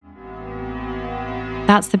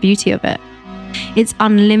That's the beauty of it. It's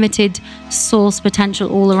unlimited source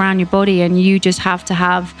potential all around your body, and you just have to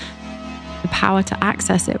have the power to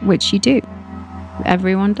access it, which you do.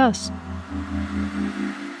 Everyone does.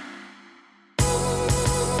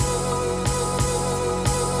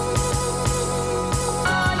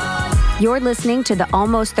 You're listening to the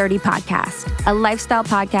Almost 30 podcast, a lifestyle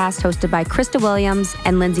podcast hosted by Krista Williams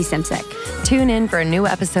and Lindsay Simsick. Tune in for a new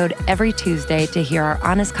episode every Tuesday to hear our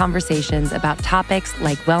honest conversations about topics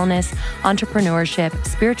like wellness, entrepreneurship,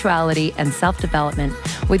 spirituality, and self-development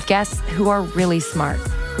with guests who are really smart,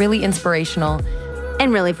 really inspirational,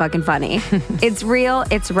 and really fucking funny. It's real,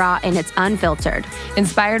 it's raw, and it's unfiltered.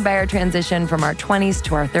 Inspired by our transition from our 20s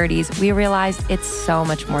to our 30s, we realized it's so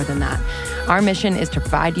much more than that. Our mission is to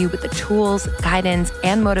provide you with the tools, guidance,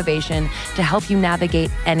 and motivation to help you navigate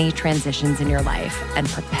any transitions in your life and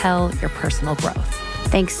propel your personal growth.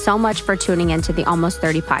 Thanks so much for tuning into the Almost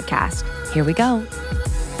 30 podcast. Here we go.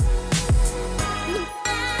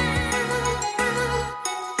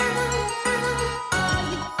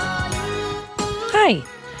 Hi.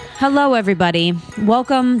 Hello, everybody.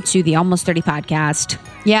 Welcome to the Almost 30 podcast.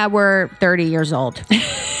 Yeah, we're 30 years old.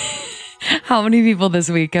 How many people this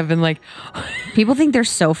week have been like... People think they're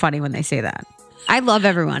so funny when they say that. I love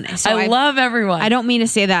everyone. So I love everyone. I don't mean to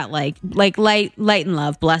say that like light and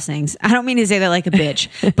love, blessings. I don't mean to say that like a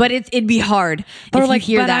bitch, but it'd be hard. But if like,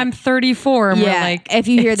 you hear but that. I'm 34 and yeah, we're like... if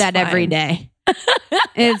you hear it's that fine. every day.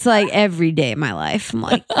 It's like every day of my life. I'm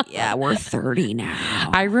like, yeah, we're 30 now.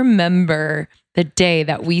 I remember the day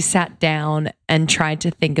that we sat down and tried to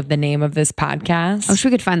think of the name of this podcast. I wish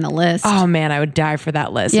we could find the list. Oh man, I would die for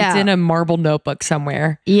that list. Yeah. It's in a marble notebook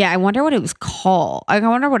somewhere. Yeah, I wonder what it was called. I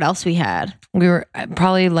wonder what else we had. We were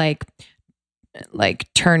probably like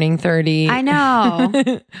turning 30. I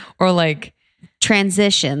know. Or like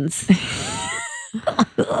Transitions.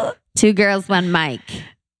 2 girls, 1 mic.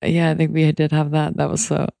 yeah, I think we did have that. That was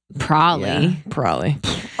so Probably. yeah, probably.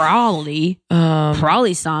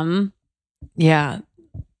 Probably some. Yeah.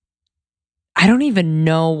 I don't even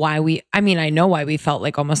know why I know why we felt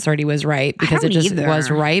like Almost 30 was right, because it don't just either.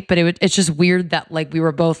 was right. But it's just weird that like we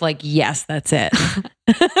were both like, yes, that's it.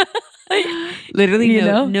 Literally, You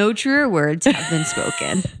know? no truer words have been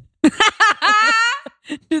spoken.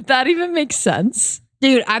 Did that even make sense?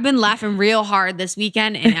 Dude, I've been laughing real hard this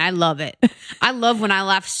weekend and I love it. I love when I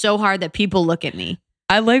laugh so hard that people look at me.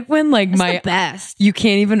 I like when like It's the best. you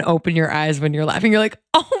can't even open your eyes when you're laughing. You're like,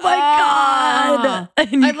 oh my God.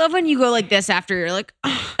 And I love when you go like this after you're like,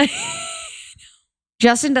 oh.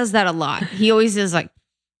 Justin does that a lot. He always is like,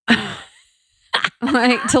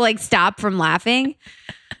 like to like stop from laughing.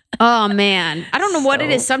 Oh man. I don't know what it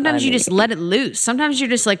is. Sometimes you just let it loose. Sometimes you're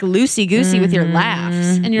just like loosey goosey with your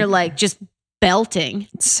laughs and you're like just belting.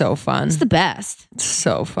 It's so fun. It's the best. It's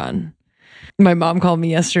so fun. My mom called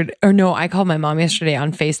me yesterday, or no, I called my mom yesterday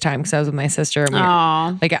on FaceTime because I was with my sister. And we were,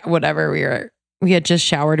 Oh, like whatever, we had just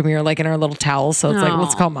showered and we were like in our little towels. So it's like,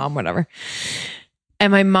 let's Aw. call mom, whatever.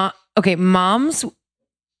 And my mom, okay, moms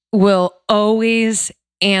will always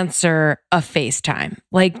answer a FaceTime.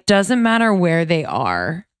 Like, doesn't matter where they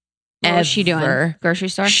are. what was she doing? ever. Grocery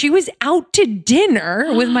store? She was out to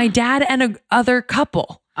dinner with my dad and a other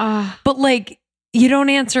couple. But like, you don't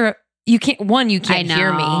answer. You can't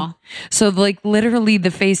hear me. So like literally the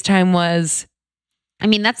FaceTime was, I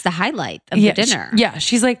mean, that's the highlight of the dinner. Yeah.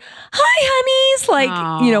 She's like, hi honeys.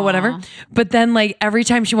 Like, whatever. Aw. But then like every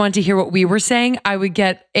time she wanted to hear what we were saying, I would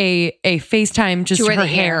get a FaceTime just To where her the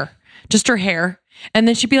hair. hair. Just her hair. And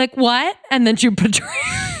then she'd be like, what? And then she'd put her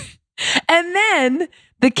and then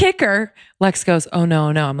the kicker, Lex goes, oh no.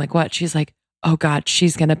 I'm like, what? She's like, oh God,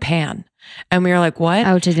 she's going to pan. And we were like, what?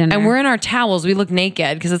 Out to dinner. And we're in our towels. We look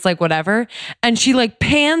naked because it's like whatever. And she like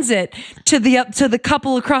pans it to the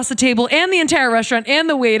couple across the table and the entire restaurant and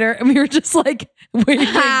the waiter. And we were just like waiting.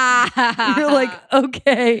 We were like,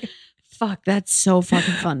 okay. Fuck, that's so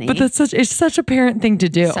fucking funny. But it's such a parent thing to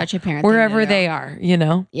do. Such a parent thing wherever to do. they are, you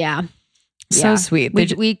know? Yeah. So Yeah. sweet.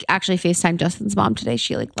 We actually FaceTimed Justin's mom today.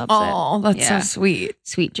 She like loves Oh, it. that's Yeah. so sweet.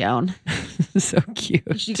 Sweet Joan. So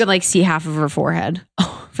cute. She could like see half of her forehead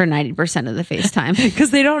for 90% of the FaceTime.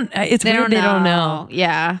 Because they don't, it's weird they don't know.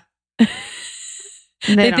 Yeah.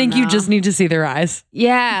 They think you know. just need to see their eyes.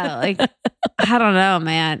 Yeah. Like, I don't know,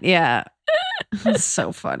 man. Yeah. It's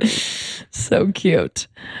so funny. So cute.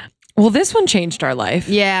 Well, this one changed our life.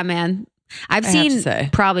 Yeah, man. I've I have to seen say.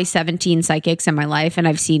 probably 17 psychics in my life, and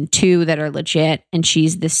I've seen 2 that are legit, and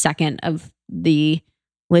she's the second of the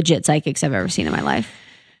legit psychics I've ever seen in my life.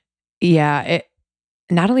 Yeah.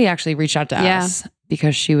 Natalie actually reached out to Yeah. us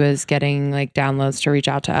because she was getting like downloads to reach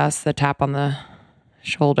out to us, the tap on the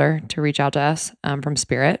shoulder to reach out to us from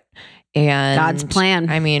Spirit. And God's plan.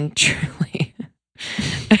 I mean, truly,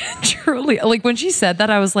 like when she said that,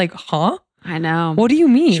 I was like, huh? I know. What do you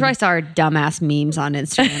mean? She probably saw her dumbass memes on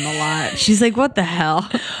Instagram a lot. She's like, what the hell?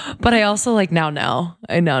 But I also like now know.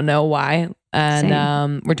 I now know why.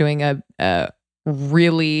 And we're doing a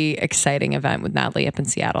really exciting event with Natalie up in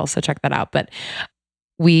Seattle. So check that out. But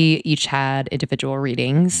we each had individual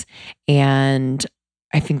readings, and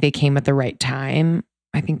I think they came at the right time.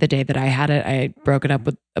 I think the day that I had it, I had broken up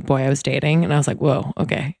with a boy I was dating, and I was like, whoa,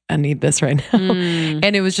 okay, I need this right now.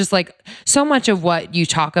 And it was just like so much of what you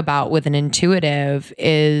talk about with an intuitive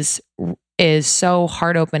is so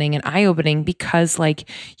heart opening and eye opening, because like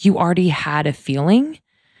you already had a feeling,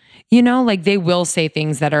 you know, like they will say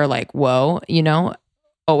things that are like, whoa, you know,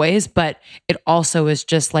 always, but it also is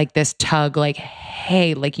just like this tug, like,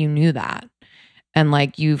 hey, like you knew that. And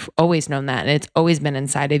like, you've always known that, and it's always been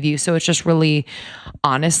inside of you. So it's just really,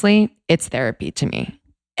 honestly, it's therapy to me.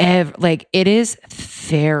 Like it is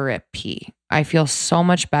therapy. I feel so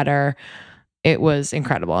much better. It was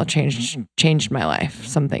incredible. It changed my life.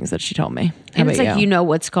 Some things that she told me. And it's like, you know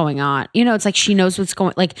what's going on. You know, it's like she knows what's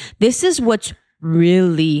going, like this is what's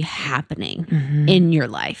really happening in your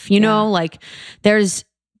life. You know, like there's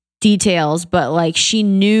details, but like she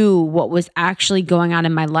knew what was actually going on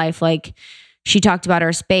in my life. Like, she talked about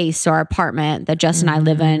our space, or our apartment that Jess and I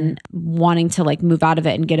live in, wanting to like move out of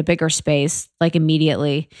it and get a bigger space like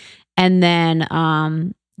immediately. And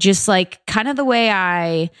then just like kind of the way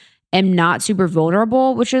I am not super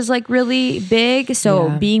vulnerable, which is like really big. So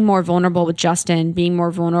being more vulnerable with Justin, being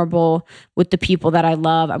more vulnerable with the people that I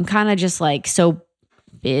love. I'm kind of just like so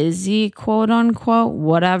busy, quote unquote,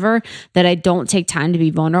 whatever, that I don't take time to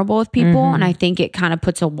be vulnerable with people. And I think it kind of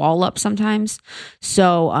puts a wall up sometimes.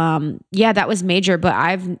 So yeah, that was major. But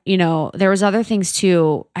I've, you know, there was other things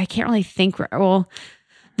too. I can't really think, well,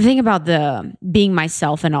 the thing about the being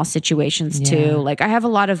myself in all situations too, like I have a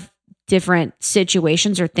lot of different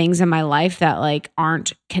situations or things in my life that like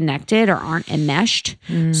aren't connected or aren't enmeshed.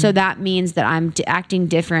 So that means that I'm acting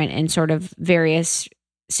different in sort of various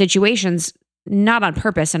situations, not on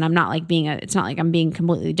purpose. And I'm not like it's not like I'm being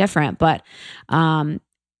completely different, but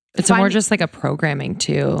it's more just like a programming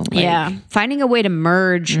too. Like, finding a way to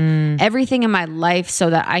merge everything in my life so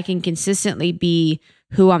that I can consistently be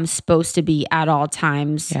who I'm supposed to be at all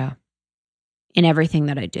times in everything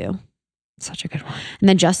that I do. Such a good one. And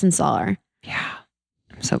then Justin saw her. Yeah.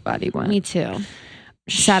 I'm so glad he went. Me too.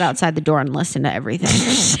 She sat outside the door and listened to everything.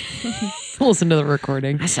 Listen to the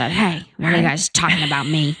recording. I said, hey, what are you guys talking about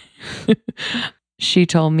me? She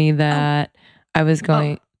told me that I was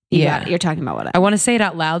going... You're talking about what I want to say it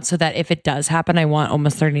out loud so that if it does happen, I want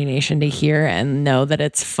Almost 30 Nation to hear and know that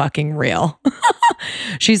it's fucking real.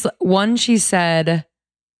 She said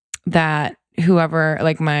that whoever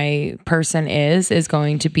like my person is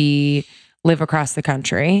going to live across the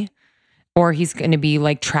country, or he's going to be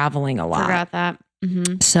like traveling a lot. Forgot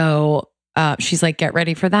that. So she's like, get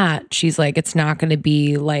ready for that. She's like, it's not going to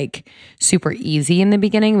be like super easy in the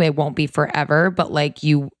beginning. It won't be forever, but like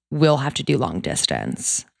you will have to do long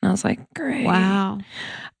distance. And I was like, great. Wow.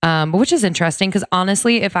 But which is interesting because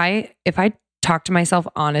honestly, if I talk to myself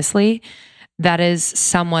honestly, that is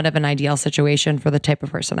somewhat of an ideal situation for the type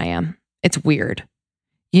of person I am. It's weird.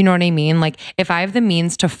 You know what I mean? Like if I have the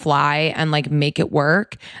means to fly and like make it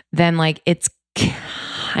work, then like it's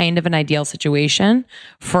kind of an ideal situation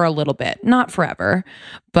for a little bit, not forever,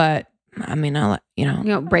 but I mean, you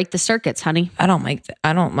know, break the circuits, honey. I don't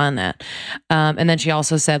mind that. And then she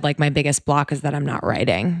also said like my biggest block is that I'm not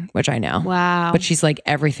writing, which I know. Wow. But she's like,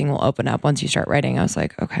 everything will open up once you start writing. I was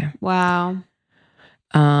like, okay. Wow.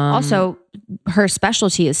 Also, her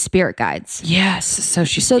specialty is spirit guides. Yes. So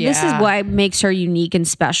this is what makes her unique and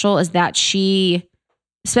special, is that she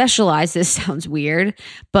specializes, sounds weird,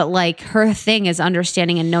 but like her thing is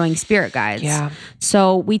understanding and knowing spirit guides. Yeah.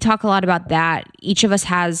 So we talk a lot about that. Each of us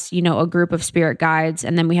has, you know, a group of spirit guides,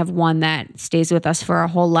 and then we have one that stays with us for our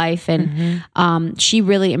whole life. And she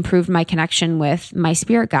really improved my connection with my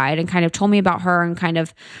spirit guide and kind of told me about her and kind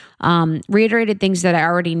of reiterated things that I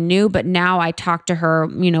already knew, but now I talk to her,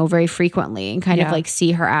 you know, very frequently and kind of like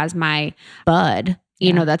see her as my bud,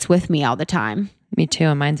 you know, that's with me all the time. Me too.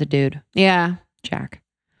 And mine's a dude. Yeah. Jack.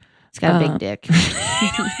 He's got a big dick.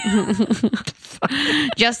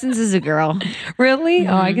 Justin's is a girl. Really?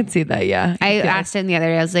 Oh, I can see that. Yeah. I asked him the other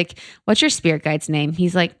day, I was like, what's your spirit guide's name?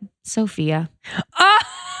 He's like, Sophia.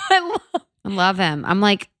 I love him. I'm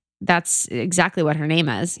like, that's exactly what her name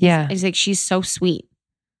is. Yeah. He's like, she's so sweet.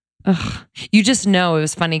 Ugh. You just know. It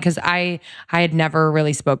was funny because I had never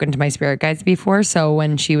really spoken to my spirit guides before. So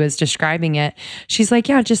when she was describing it, she's like,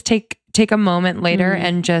 yeah, just take take a moment later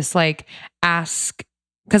and just like ask,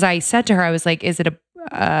 because I said to her, I was like, is it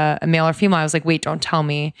a male or female? I was like, wait, don't tell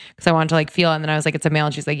me, because I wanted to like feel it. And then I was like, it's a male.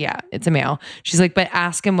 And she's like, yeah, it's a male. She's like, but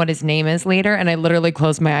ask him what his name is later. And I literally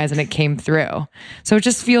closed my eyes and it came through. So it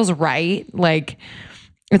just feels right. Like,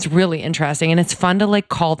 it's really interesting, and it's fun to like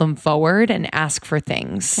call them forward and ask for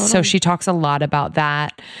things. Totally. So she talks a lot about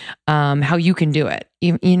that, how you can do it.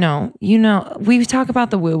 You know, we talk about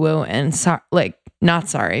the woo woo and not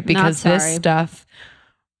sorry, because this stuff,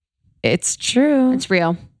 it's true. It's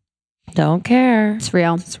real. Don't care. It's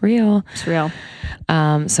real. It's real. It's real.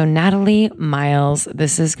 So Natalie Miles,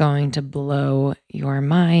 this is going to blow your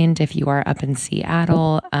mind if you are up in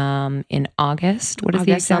Seattle in August. What is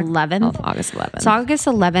August the exact? 11th? Oh, August 11th. It's August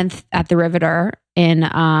 11th at the Riveter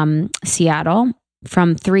in Seattle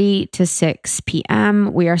from 3 to 6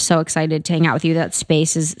 p.m. We are so excited to hang out with you. That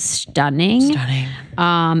space is stunning.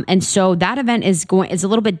 And so that event is a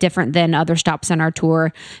little bit different than other stops on our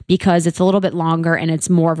tour because it's a little bit longer and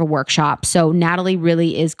it's more of a workshop. So Natalie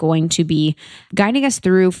really is going to be guiding us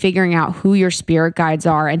through figuring out who your spirit guides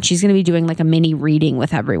are. And she's going to be doing like a mini reading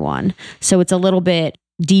with everyone. So it's a little bit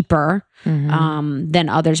deeper than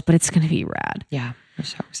others, but it's going to be rad. Yeah.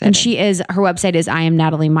 So and her website is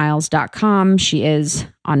IamNatalieMiles.com. She is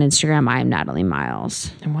on Instagram, I am Natalie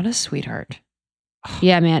Miles. And what a sweetheart.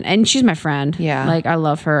 Yeah, man. And she's my friend. Yeah. Like, I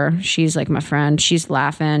love her. She's like my friend. She's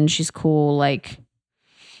laughing. She's cool. Like,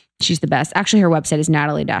 she's the best. Actually, her website is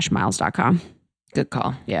natalie-miles.com. Good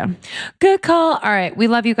call. Yeah. Good call. All right. We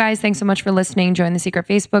love you guys. Thanks so much for listening. Join the secret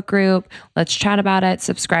Facebook group. Let's chat about it.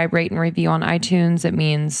 Subscribe, rate, and review on iTunes. It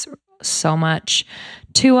means so much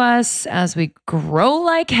to us as we grow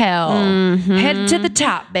like hell. Head to the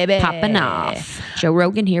top, baby. Popping off. Joe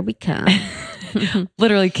Rogan, here we come.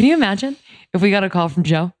 Literally, can you imagine if we got a call from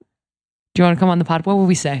Joe? Do you want to come on the pod? What would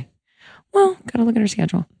we say? Well, gotta look at her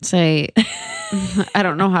schedule. Say, I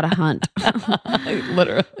don't know how to hunt.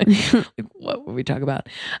 Literally. Like, what would we talk about?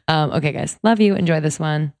 Okay, guys. Love you. Enjoy this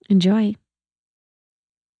one. Enjoy.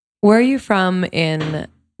 Where are you from in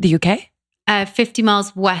the UK? 50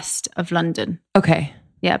 miles west of London. Okay.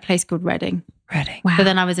 Yeah, a place called Reading. Reading. Wow. But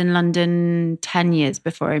then I was in London 10 years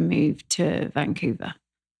before I moved to Vancouver.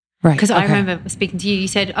 Right. Because I remember speaking to you, you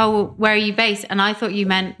said, oh, well, where are you based? And I thought you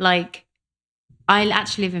meant like, I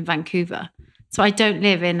actually live in Vancouver. So I don't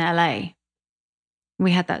live in LA.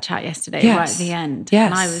 We had that chat yesterday right at the end.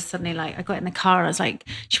 Yes. And I was suddenly like, I got in the car and I was like,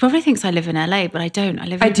 she probably thinks I live in LA, but I don't. I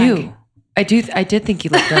live in Vancouver. I did think you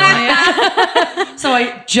lived in LA. So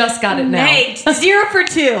I just got it now. Hey, 0 for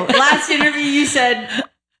 2. Last interview you said,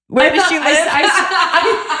 where does she live?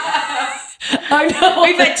 I know.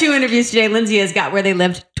 We've had 2 interviews today. Lindsay has got where they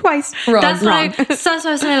lived twice. That's wrong. so that's why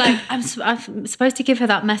I was saying, like, I'm supposed to give her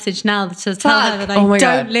that message now to tell her that I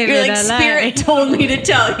don't live You're in like, LA. Spirit told me to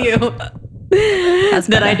tell you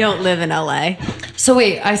that I don't live in LA. So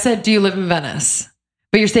wait, I said, do you live in Venice?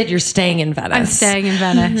 But you said you're staying in Venice. I'm staying in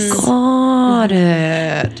Venice. Got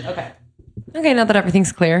it. Okay, now that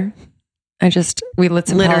everything's clear, we lit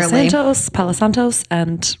some Palo Santos,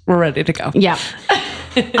 and we're ready to go. Yeah.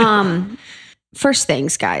 First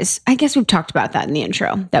things, guys. I guess we've talked about that in the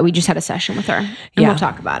intro, that we just had a session with her. And we'll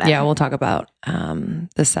talk about it. Yeah, we'll talk about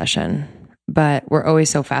the session. But we're always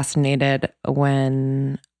so fascinated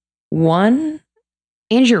when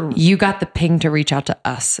Andrew, you got the ping to reach out to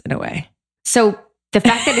us in a way. So the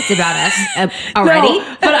fact that it's about us already.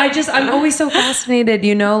 No, but I'm always so fascinated,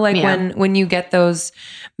 like when you get those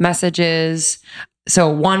messages. So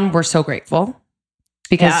one, we're so grateful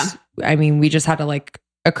because we just had a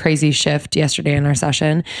crazy shift yesterday in our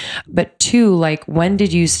session. But 2, like, when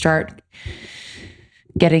did you start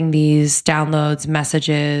getting these downloads,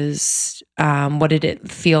 messages? What did it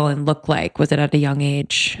feel and look like? Was it at a young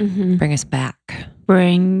age? Bring us back.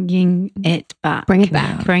 Bringing it back. Bring it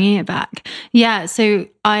back. Bringing it back. Yeah. So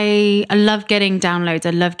I love getting downloads.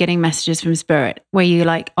 I love getting messages from Spirit where you're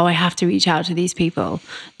like, oh, I have to reach out to these people.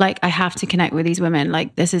 Like, I have to connect with these women.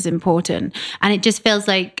 Like, this is important. And it just feels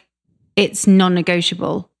like it's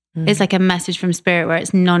non-negotiable. It's like a message from Spirit where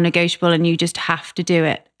it's non-negotiable and you just have to do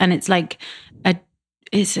it. And it's like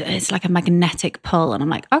it's like a magnetic pull. And I'm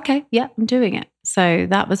like, okay, yeah, I'm doing it. So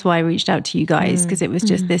that was why I reached out to you guys, because it was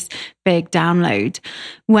just this big download.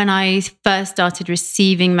 When I first started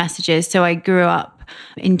receiving messages, so I grew up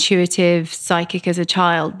intuitive, psychic as a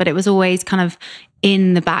child, but it was always kind of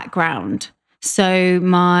in the background. So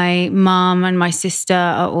my mom and my sister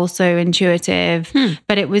are also intuitive,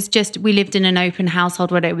 but it was just, we lived in an open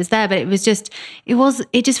household where it was there, but it just was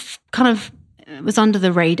under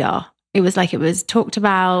the radar. It was like, it was talked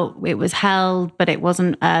about, it was held, but it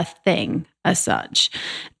wasn't a thing. as such.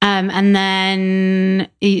 And then,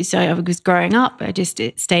 so I was growing up,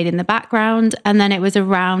 it stayed in the background. And then it was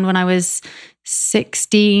around when I was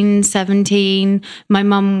 16, 17, my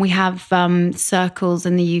mum, we have circles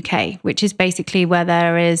in the UK, which is basically where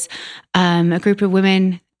there is a group of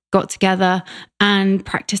women got together and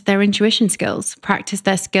practiced their intuition skills, practiced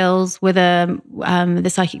their skills with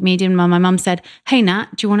the psychic medium. My mum said, "Hey, Nat,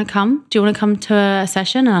 do you want to come? Do you want to come to a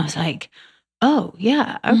session?" And I was like, "Oh,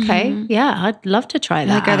 yeah, okay. Yeah, I'd love to try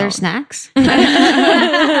that." Like, are there out. snacks?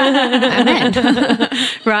 I'm in.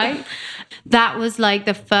 Right? That was like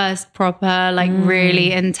the first proper, like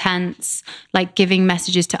really intense, like giving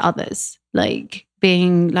messages to others, like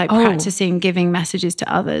being like practicing giving messages to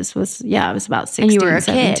others was, I was about 16, and you were a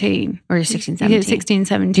 17. Kid. Or you're 16, 17? 16,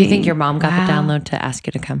 17. Do you think your mom got the download to ask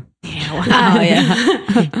you to come?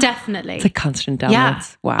 Definitely. It's a constant downloads. Yeah.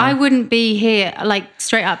 Wow. I wouldn't be here, like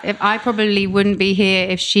straight up. I probably wouldn't be here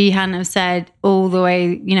if she hadn't have said all the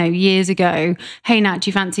way, years ago, "Hey, Nat, do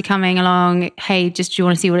you fancy coming along? Hey, do you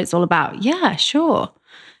want to see what it's all about?" Yeah, sure.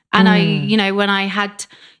 And when I had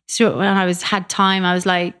time, I was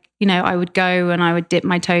like, I would go and I would dip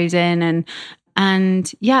my toes in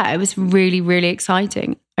and it was really, really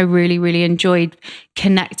exciting. I really, really enjoyed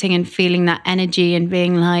connecting and feeling that energy and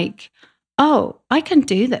being like, oh, I can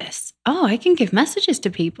do this. Oh, I can give messages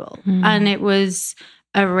to people. And it was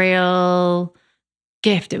a real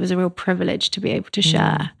gift. It was a real privilege to be able to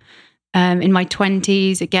share. In my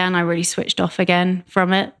 20s, again, I really switched off again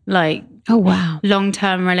from it. Like, oh, wow.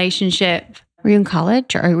 Long-term relationship. Were you in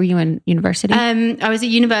college or were you in university? I was at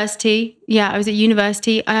university. Yeah, I was at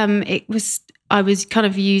university. I was kind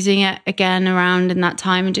of using it again around in that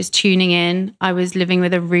time and just tuning in. I was living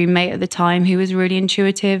with a roommate at the time who was really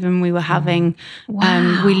intuitive, and we were having,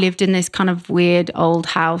 we lived in this kind of weird old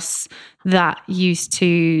house that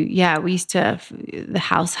the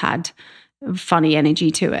house had funny energy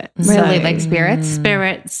to it. Really? Like spirits?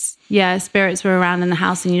 Spirits. Yeah, spirits were around in the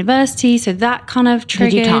house in university. So that kind of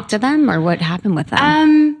triggered. Did you talk to them, or what happened with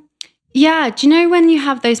them? Yeah. Do you know when you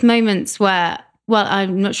have those moments where, well,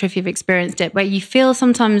 I'm not sure if you've experienced it, where you feel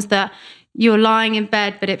sometimes that you're lying in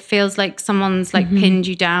bed, but it feels like someone's like pinned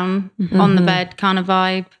you down on the bed kind of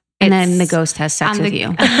vibe. And then the ghost has sex with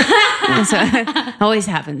you. So it always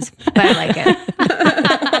happens, but I like it.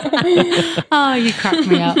 Oh, you crack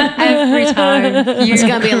me up every time. It's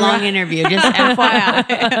going to be a long interview, just FYI.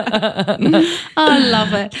 I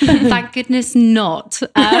love it. Thank goodness not.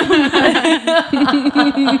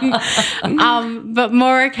 But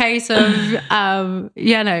more a case of,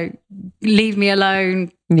 leave me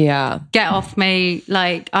alone. Yeah. Get off me.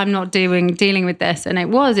 Like, I'm not dealing with this. And it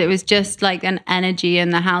was just like an energy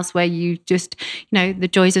in the house where you just, the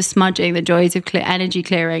joys of smudging, the joys of energy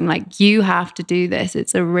clearing, like you have to do this.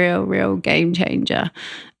 It's a real, real game changer.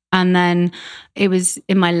 And then it was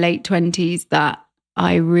in my late 20s that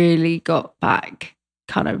I really got back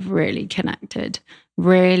kind of really connected,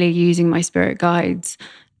 really using my spirit guides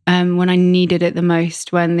when I needed it the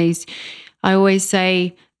most. I always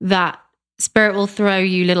say that spirit will throw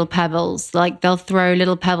you little pebbles, like they'll throw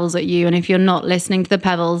little pebbles at you. And if you're not listening to the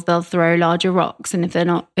pebbles, they'll throw larger rocks. And if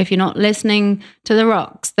you're not listening to the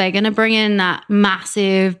rocks, they're going to bring in that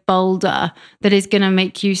massive boulder that is going to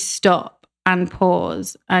make you stop and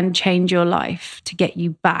pause and change your life to get you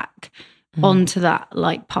back onto that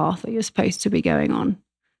like path that you're supposed to be going on.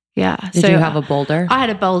 Yeah. Did you have a boulder? I had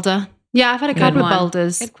a boulder. Yeah, I've had a couple of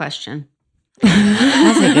boulders. Good question.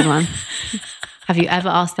 That's a good one. Have you ever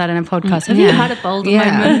asked that in a podcast? Have you had a boulder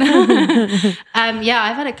moment?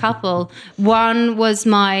 I've had a couple. One was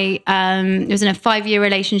it was in a 5-year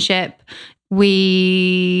relationship.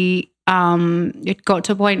 It got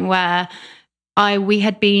to a point where I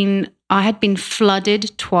had been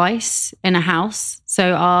flooded twice in a house.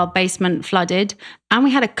 So our basement flooded, and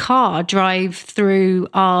we had a car drive through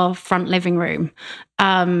our front living room.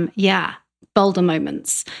 Boulder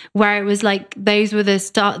moments where it was like those were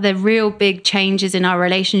the real big changes in our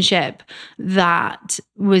relationship. That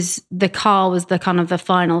was the car was the kind of the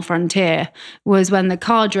final frontier, was when the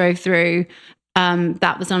car drove through.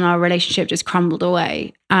 That was when our relationship just crumbled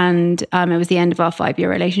away, and it was the end of our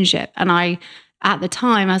 5-year relationship. And at the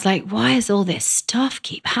time, I was like, why does all this stuff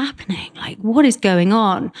keep happening? Like, what is going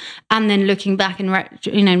on? And then looking back in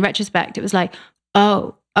retrospect, it was like,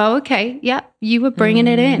 oh, okay. Yeah. You were bringing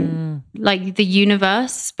it in. Like the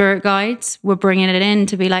universe, spirit guides were bringing it in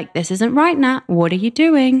to be like, this isn't right, Nat. What are you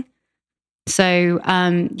doing? So,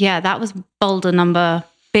 that was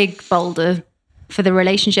big boulder for the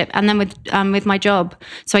relationship. And then with my job.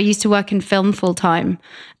 So I used to work in film full time.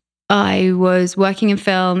 I was working in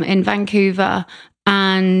film in Vancouver,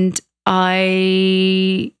 and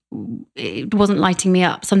I it wasn't lighting me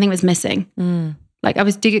up. Something was missing. Like I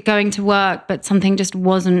was going to work, but something just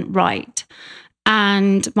wasn't right.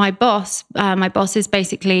 And my bosses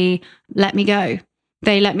basically let me go.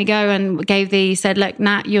 They let me go and said, look,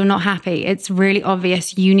 Nat, you're not happy. It's really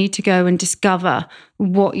obvious. You need to go and discover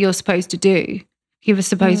what you're supposed to do.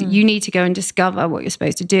 You need to go and discover what you're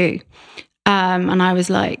supposed to do. And I was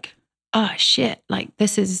like, oh shit, like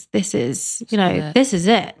this is this is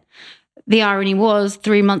it. The irony was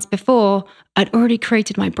 3 months before, I'd already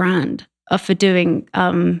created my brand for doing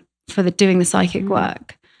the psychic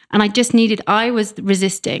work. And I was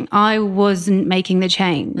resisting. I wasn't making the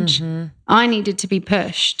change. I needed to be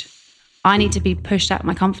pushed. I need to be pushed out of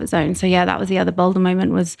my comfort zone. So yeah, that was the other bolder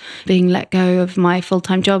moment, was being let go of my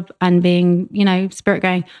full-time job and being, Spirit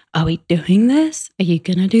going, are we doing this? Are you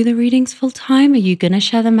going to do the readings full-time? Are you going to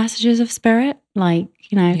share the messages of Spirit? Like,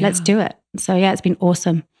 let's do it. So yeah, it's been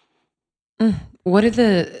awesome. What does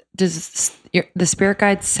the spirit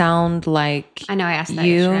guides sound like? I know I asked that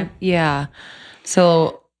you. yesterday. Yeah.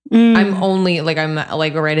 So I'm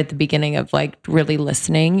like right at the beginning of like really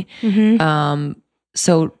listening.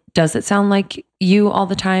 So does it sound like you all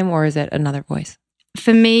the time, or is it another voice?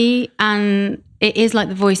 For me, and it is like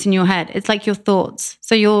the voice in your head. It's like your thoughts.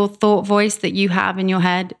 So your thought voice that you have in your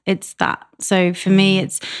head, it's that. So for me,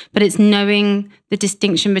 it's knowing the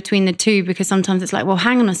distinction between the two, because sometimes it's like, well,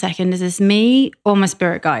 hang on a second, is this me or my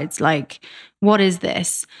spirit guides? Like, what is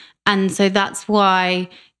this? And so that's why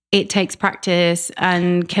it takes practice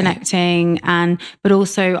and connecting, but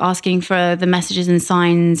also asking for the messages and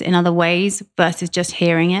signs in other ways versus just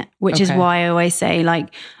hearing it, which is why I always say,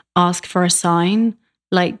 like, ask for a sign,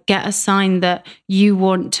 like get a sign that you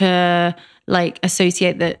want to like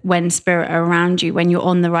associate that when spirit are around you, when you're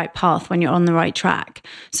on the right path, when you're on the right track.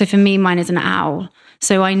 So for me, mine is an owl.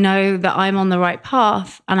 So I know that I'm on the right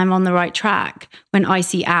path and I'm on the right track when I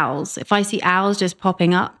see owls. If I see owls just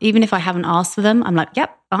popping up, even if I haven't asked for them, I'm like,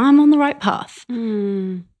 yep, I'm on the right path.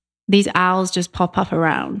 These owls just pop up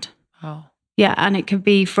around. Oh. Yeah, and it could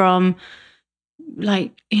be from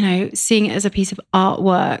like, seeing it as a piece of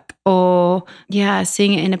artwork, or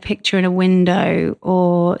seeing it in a picture in a window,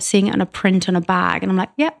 or seeing it on a print on a bag. And I'm like,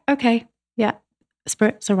 yep, okay, yeah,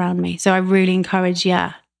 spirit's around me. So I really encourage,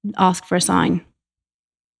 ask for a sign.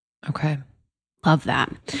 Okay. Love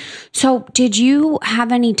that. So did you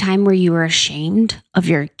have any time where you were ashamed of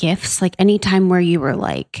your gifts? Like any time where you were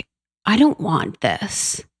like, I don't want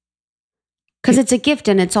this? Because it's a gift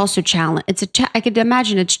and it's also challenge. I could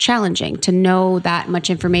imagine it's challenging to know that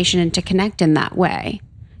much information and to connect in that way.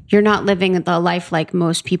 You're not living the life like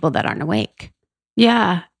most people that aren't awake.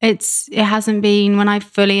 Yeah, it hasn't been. When I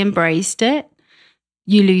fully embraced it,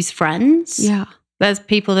 you lose friends. Yeah. There's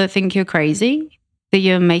people that think you're crazy, that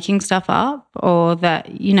you're making stuff up, or that,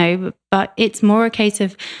 but it's more a case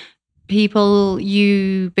of people,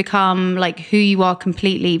 you become like who you are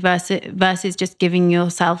completely versus just giving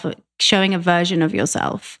yourself, showing a version of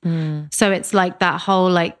yourself. So it's like that whole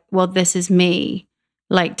like, well, this is me,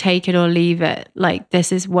 like take it or leave it. Like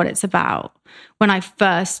this is what it's about. When I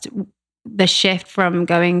the shift from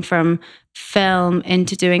going from film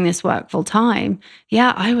into doing this work full time,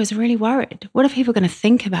 I was really worried. What are people going to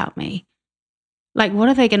think about me? Like,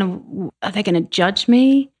 are they going to judge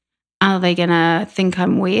me? Are they going to think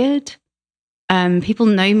I'm weird? People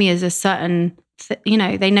know me as a certain,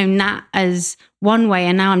 they know Nat as one way,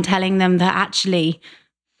 and now I'm telling them that actually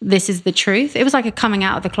this is the truth. It was like a coming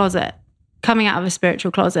out of the closet, coming out of a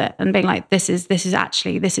spiritual closet and being like, this is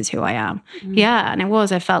who I am. Yeah. And it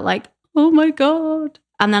was, I felt like, oh my God.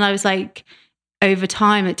 And then I was like, over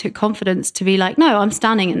time, it took confidence to be like, no, I'm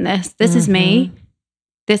standing in this. This is me.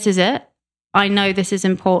 This is it. I know this is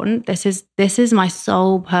important. This is my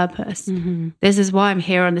sole purpose. This is why I'm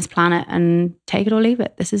here on this planet, and take it or leave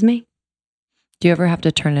it. This is me. Do you ever have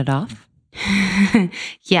to turn it off?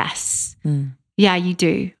 Yes. Yeah, you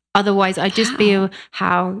do. Otherwise, I'd just be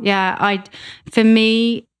for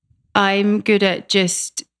me, I'm good at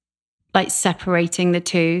just like separating the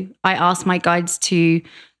two. I ask my guides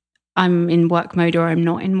I'm in work mode or I'm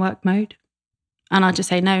not in work mode. And I'll just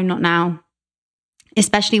say, no, not now.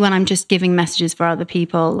 Especially when I'm just giving messages for other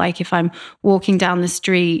people. Like if I'm walking down the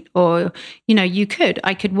street, or,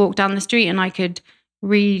 I could walk down the street and I could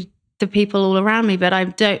read the people all around me, but I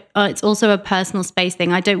don't, it's also a personal space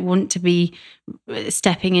thing. I don't want to be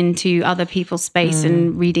stepping into other people's space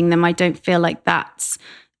and reading them. I don't feel like that's,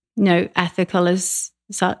 ethical as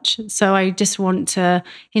such. So I just want to,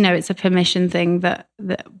 it's a permission thing that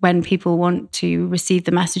when people want to receive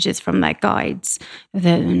the messages from their guides,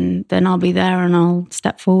 then I'll be there and I'll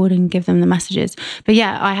step forward and give them the messages. But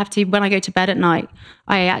yeah, I have to, when I go to bed at night,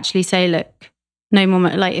 I actually say, look, No more,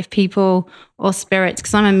 like if people or spirits,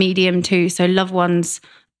 because I'm a medium too, so loved ones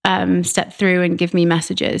step through and give me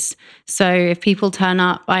messages. So if people turn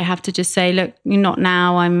up, I have to just say, look, not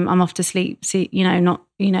now, I'm off to sleep. See, not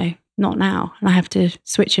now. And I have to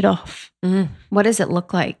switch it off. Mm-hmm. What does it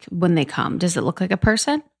look like when they come? Does it look like a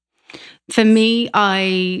person? For me,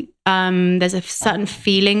 there's a certain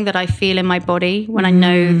feeling that I feel in my body when I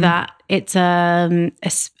know that it's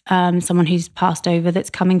someone who's passed over that's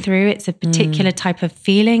coming through. It's a particular type of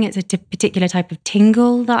feeling. It's a particular type of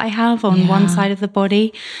tingle that I have on one side of the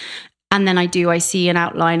body. And then I see an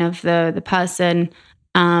outline of the person,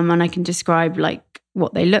 and I can describe like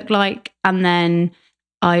what they look like. And then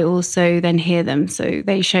I also then hear them. So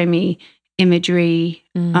they show me imagery,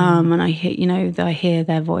 and I hear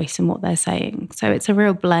their voice and what they're saying. So it's a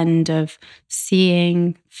real blend of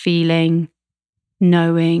seeing, feeling,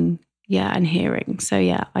 knowing, and hearing. So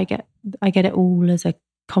I get it all as a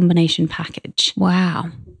combination package. Wow.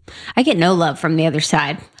 I get no love from the other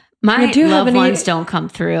side. My loved ones don't come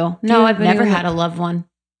through. No, I've never had a loved one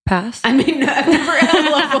pass. I mean, I've never had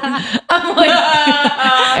a loved one. I'm like,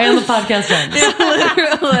 and the podcast ends.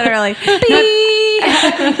 Literally.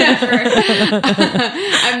 I've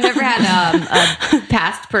never had a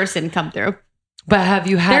past person come through. But have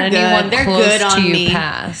you had anyone close to you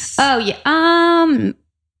pass? Oh yeah.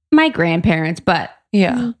 My grandparents, but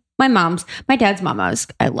my dad's mom,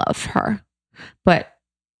 I love her. But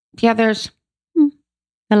there's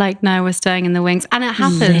they're like, no, we're staying in the wings. And it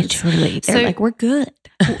happens. Literally. They're like, we're good.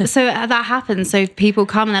 So that happens. So people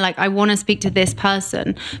come and they're like, I want to speak to this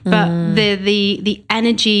person. But the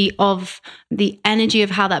energy of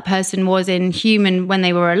how that person was in human when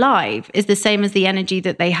they were alive is the same as the energy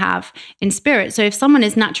that they have in spirit. So if someone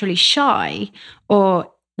is naturally shy or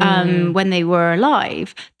when they were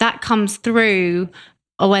alive, that comes through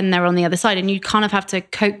or when they're on the other side, and you kind of have to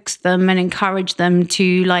coax them and encourage them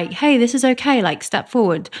to like, hey, this is okay, like step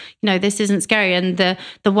forward, this isn't scary. And the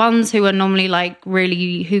ones who are normally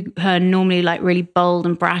really bold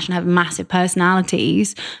and brash and have massive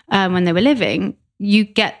personalities when they were living, you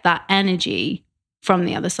get that energy from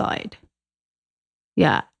the other side.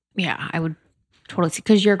 Yeah, I would totally see,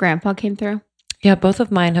 because your grandpa came through. Yeah, both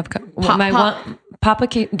of mine have come. Papa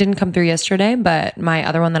didn't come through yesterday, but my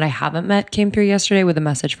other one that I haven't met came through yesterday with a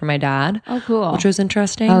message from my dad. Oh, cool. Which was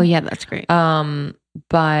interesting. Oh, yeah, that's great.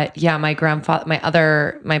 But yeah, my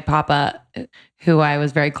grandfather, my papa, who I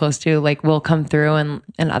was very close to, like will come through and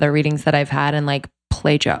other readings that I've had and like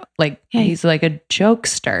play joke. Like he's like a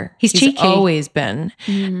jokester. He's cheeky. Always been.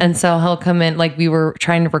 And so he'll come in, like we were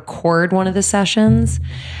trying to record one of the sessions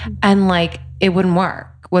and like it wouldn't work.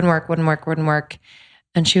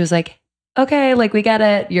 And she was like, okay, like we get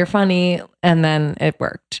it. You're funny. And then it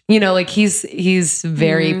worked. Like he's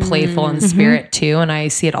very playful in spirit too. And I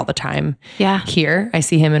see it all the time. Yeah. Here, I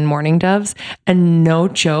see him in Mourning Doves. And no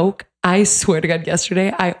joke, I swear to God,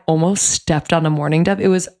 yesterday, I almost stepped on a mourning dove. It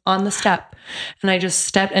was on the step. And I just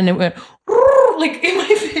stepped and it went like in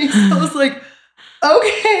my face. I was like,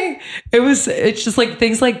 okay. It's just like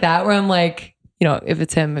things like that where I'm like, if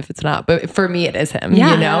it's him, if it's not. But for me, it is him,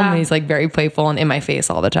 And he's like very playful and in my face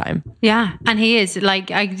all the time. Yeah. And he is like,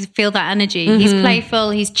 I feel that energy. He's playful,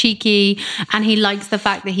 he's cheeky, and he likes the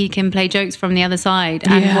fact that he can play jokes from the other side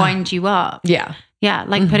and wind you up. Yeah. Yeah.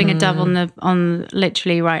 Like putting a dove on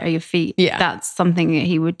literally right at your feet. Yeah. That's something that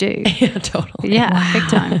he would do. Yeah, totally. Yeah. Big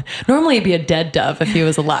time. Normally it'd be a dead dove if he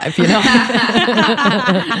was alive, He's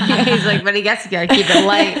like, but he gets to keep it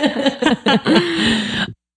light.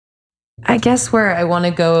 I guess where I want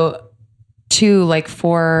to go to, like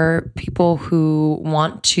for people who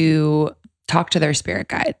want to talk to their spirit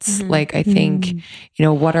guides, like I think,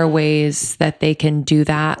 what are ways that they can do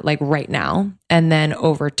that like right now? And then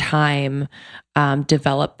over time,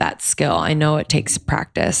 develop that skill. I know it takes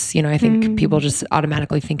practice. I think people just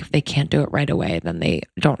automatically think if they can't do it right away, then they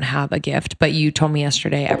don't have a gift. But you told me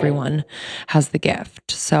yesterday, everyone has the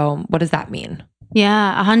gift. So what does that mean?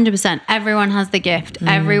 Yeah, 100%. Everyone has the gift.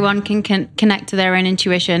 Everyone can connect to their own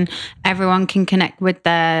intuition. Everyone can connect with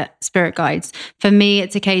their spirit guides. For me,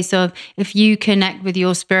 it's a case of if you connect with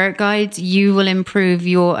your spirit guides, you will improve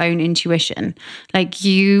your own intuition. Like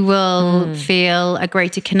you will feel a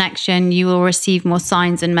greater connection. You will receive more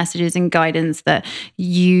signs and messages and guidance that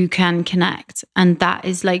you can connect. And that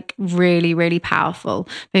is like really, really powerful,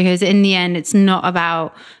 because in the end, it's not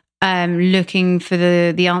about looking for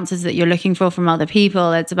the answers that you're looking for from other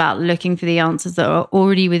people. It's about looking for the answers that are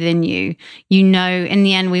already within you. You know, in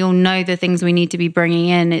the end, we all know the things we need to be bringing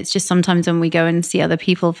in. It's just sometimes when we go and see other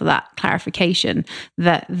people for that clarification,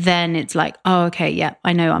 that then it's like, oh, okay, yeah,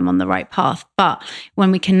 I know I'm on the right path. But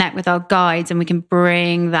when we connect with our guides and we can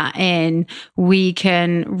bring that in, we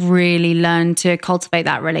can really learn to cultivate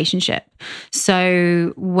that relationship.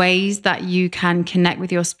 So ways that you can connect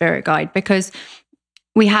with your spirit guide, because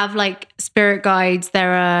we have like spirit guides.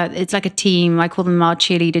 It's like a team. I call them our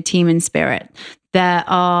cheerleader team in spirit. There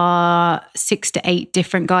are 6 to 8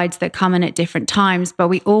 different guides that come in at different times, but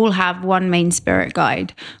we all have one main spirit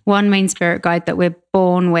guide that we're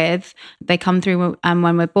born with. They come through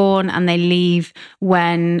when we're born, and they leave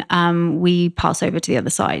when we pass over to the other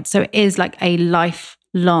side. So it is like a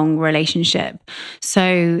lifelong relationship.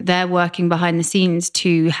 So they're working behind the scenes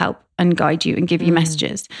to help and guide you and give you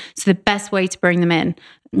messages. So the best way to bring them in,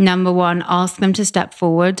 number one, ask them to step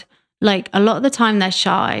forward. Like a lot of the time they're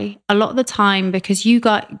shy. A lot of the time, because you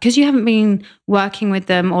haven't been working with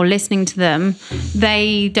them or listening to them,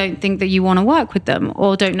 they don't think that you want to work with them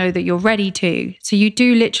or don't know that you're ready to. So you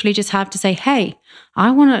do literally just have to say, hey, I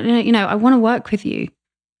want to work with you.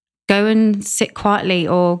 Go and sit quietly,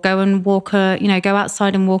 or go and walk, go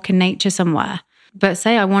outside and walk in nature somewhere. But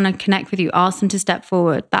say, I want to connect with you. Ask them to step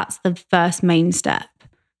forward. That's the first main step.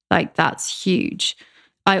 Like, that's huge.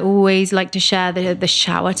 I always like to share the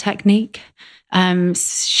shower technique.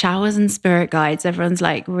 Showers and spirit guides. Everyone's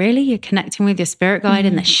like, really? You're connecting with your spirit guide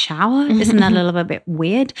in the shower? Isn't that a little bit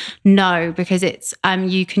weird? No, because it's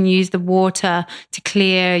you can use the water to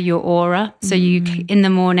clear your aura. So you, in the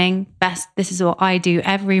morning, this is what I do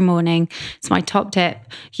every morning. It's my top tip.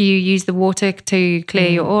 You use the water to clear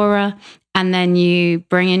your aura, and then you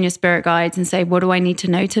bring in your spirit guides and say, what do I need to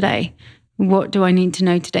know today? What do I need to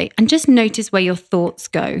know today? And just notice where your thoughts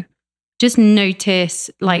go. Just notice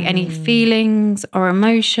like any feelings or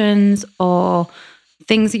emotions or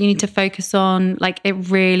things that you need to focus on. Like it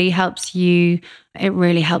really helps you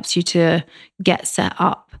to get set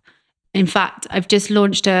up. In fact, I've just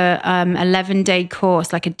launched a 11-day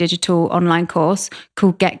course, like a digital online course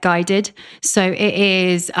called Get Guided. So it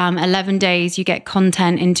is 11 days. You get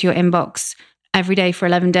content into your inbox every day for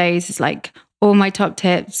 11 days. It's like all my top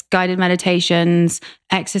tips, guided meditations,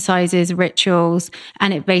 exercises, rituals.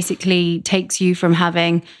 And it basically takes you from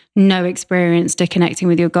having no experience to connecting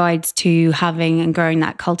with your guides to having and growing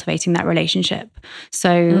that, cultivating that relationship.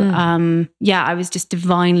 So I was just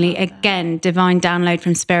divine download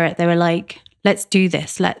from spirit. They were like, let's do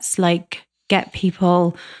this. Let's like get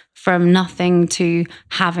people from nothing to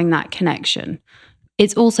having that connection.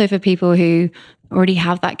 It's also for people who already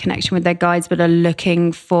have that connection with their guides, but are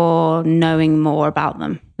looking for knowing more about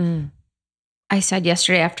them. I said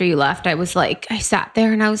yesterday after you left, I sat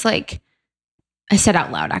there and I was like, I said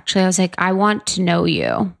out loud, actually, I was like, I want to know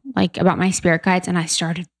you, like about my spirit guides. And I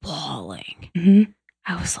started bawling.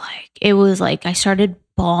 I started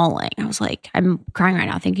bawling. I was like, I'm crying right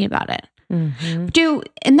now thinking about it.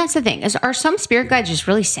 And that's the thing, are some spirit guides just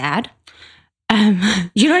really sad?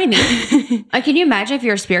 You know what I mean? Like, can you imagine if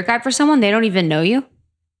you're a spirit guide for someone, they don't even know you?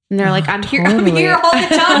 And they're like, I'm here all the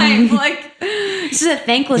time. Like, this is a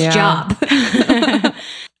thankless job.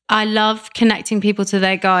 I love connecting people to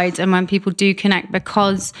their guides, and when people do connect,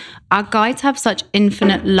 because our guides have such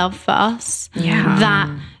infinite love for us that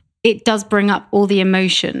it does bring up all the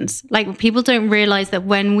emotions. Like, people don't realize that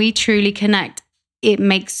when we truly connect, it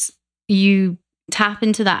makes you tap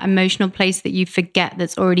into that emotional place that you forget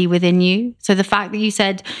that's already within you. So the fact that you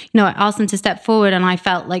said, I asked them to step forward and I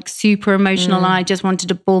felt like super emotional and I just wanted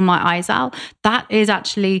to bawl my eyes out, that is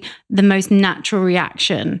actually the most natural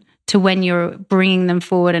reaction to when you're bringing them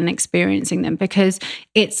forward and experiencing them, because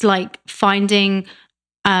it's like finding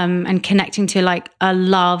and connecting to like a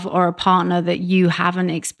love or a partner that you haven't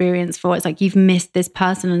experienced for. It's like you've missed this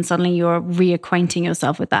person and suddenly you're reacquainting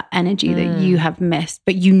yourself with that energy that you have missed,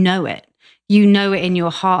 but you know it. You know it in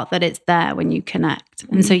your heart that it's there when you connect.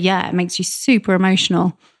 And so, it makes you super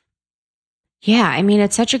emotional. Yeah. I mean,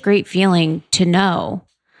 it's such a great feeling to know,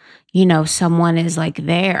 someone is like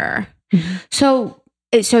there. So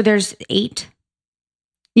there's 8.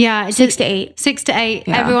 Yeah. 6 to 8. 6 to 8.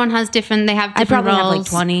 Yeah. Everyone has different, they have different roles. I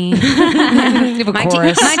probably have like 20.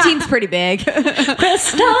 My team's pretty big.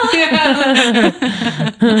 Crystal.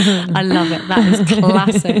 I love it. That is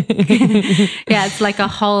classic. Yeah, it's like a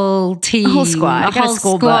whole team. A whole squad. A whole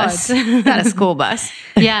school bus. Got a school bus.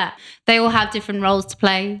 Yeah. They all have different roles to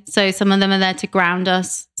play. So some of them are there to ground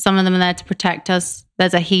us. Some of them are there to protect us.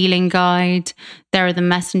 There's a healing guide. There are the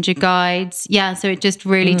messenger guides. Yeah, so it just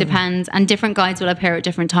really depends. And different guides will appear at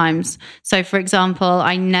different times. So for example,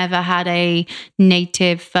 I never had a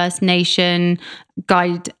native First Nation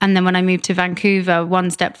guide. And then when I moved to Vancouver, one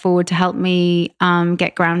step forward to help me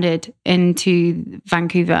get grounded into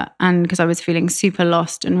Vancouver. And because I was feeling super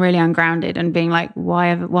lost and really ungrounded and being like, why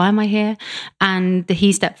am I here? And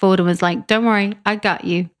he stepped forward and was like, don't worry, I got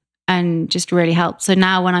you. And just really helped. So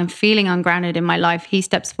now when I'm feeling ungrounded in my life, he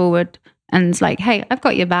steps forward and is like, hey, I've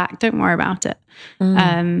got your back. Don't worry about it.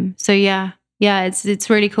 So yeah, it's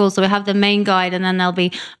really cool. So we have the main guide, and then there'll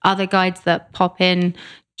be other guides that pop in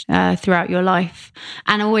throughout your life.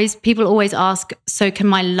 And people always ask, so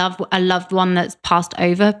can a loved one that's passed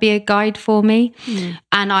over be a guide for me?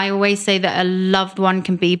 And I always say that a loved one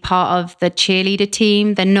can be part of the cheerleader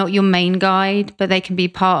team. They're not your main guide, but they can be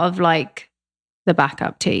part of like the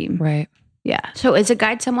backup team. Right. Yeah. So is a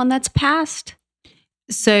guide someone that's passed?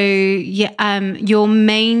 So your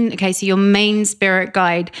main spirit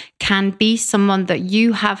guide can be someone that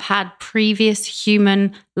you have had previous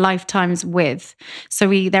human lifetimes with. So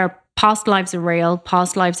their past lives are real,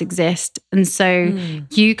 past lives exist. And so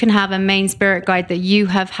you can have a main spirit guide that you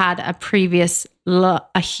have had a previous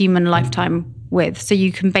a human lifetime with. So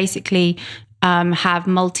you can basically have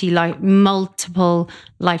multiple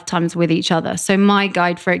lifetimes with each other. So my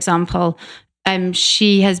guide, for example,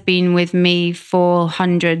 she has been with me for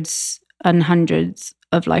hundreds and hundreds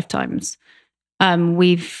of lifetimes.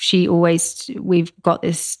 We've got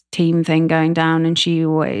this team thing going down, and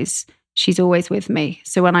she's always with me.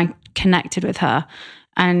 So when I connected with her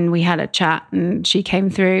and we had a chat and she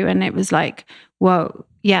came through, and it was like, whoa,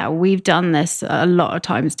 yeah, we've done this a lot of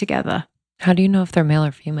times together. How do you know if they're male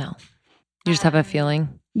or female? You just have a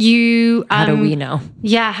feeling? How do we know?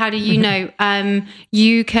 Yeah, how do you know?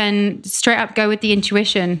 You can straight up go with the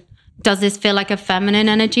intuition. Does this feel like a feminine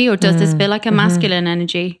energy, or does this feel like a masculine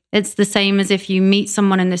energy? It's the same as if you meet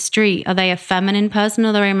someone in the street. Are they a feminine person, or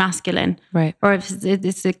are they masculine? Right. Or if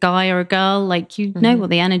it's a guy or a girl, like you know what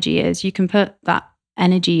the energy is. You can put that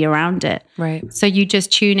energy around it. Right. So you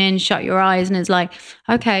just tune in, shut your eyes, and it's like,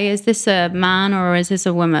 okay, is this a man or is this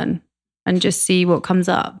a woman? And just see what comes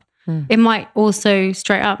up. It might also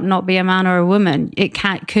straight up not be a man or a woman. It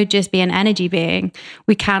could just be an energy being.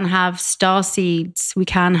 We can have star seeds. We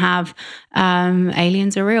can have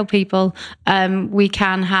aliens are real people. We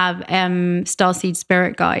can have star seed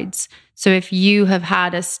spirit guides. So if you have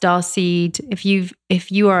had a star seed, if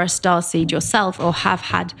you are a star seed yourself or have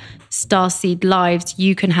had star seed lives,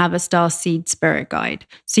 you can have a star seed spirit guide.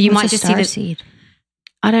 So you might just see the seed.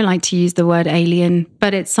 I don't like to use the word alien,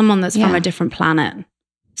 but it's someone that's from a different planet.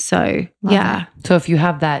 So, yeah. So if you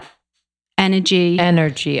have that energy,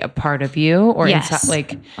 a part of you, or inside,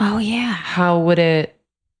 like, oh yeah, how would it,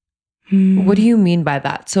 what do you mean by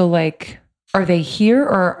that? So like, are they here,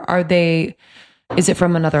 or is it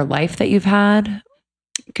from another life that you've had?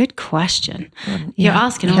 Good question. You're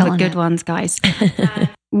asking all the good ones, guys.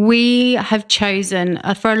 We have chosen,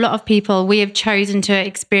 for a lot of people, we have chosen to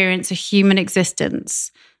experience a human existence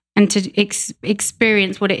and to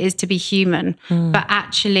experience what it is to be human. But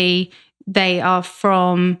actually, they are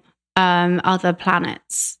from other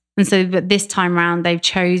planets. And so but this time around, they've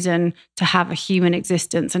chosen to have a human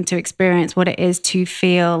existence and to experience what it is to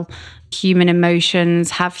feel human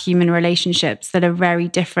emotions, have human relationships that are very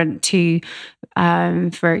different to,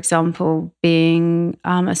 for example, being a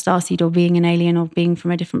starseed or being an alien or being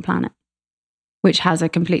from a different planet, which has a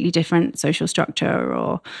completely different social structure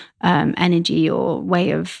or energy or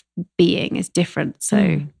way of being is different.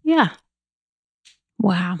 So, yeah.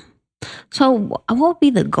 Wow. So what would be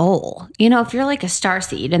the goal? You know, if you're like a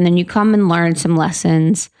starseed and then you come and learn some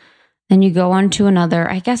lessons, then you go on to another,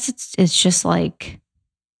 I guess it's just like,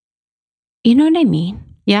 you know what I mean?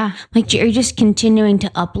 Yeah. Like you're just continuing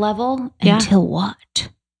to up level until what?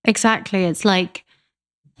 Exactly. It's like,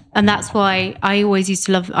 and that's why I always used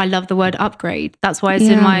to I love the word upgrade. That's why it's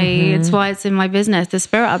it's why it's in my business, the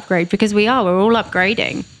spirit upgrade, because we're all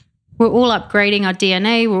upgrading. We're all upgrading our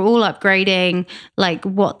DNA. We're all upgrading like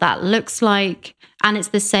what that looks like. And it's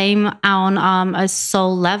the same on a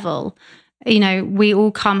soul level. You know, we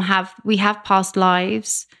all we have past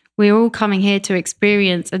lives. We're all coming here to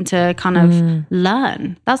experience and to kind of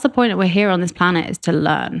learn. That's the point that we're here on this planet, is to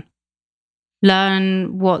learn.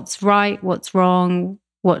 Learn what's right, what's wrong,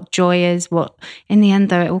 what joy is, what in the end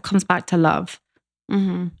though, it all comes back to love.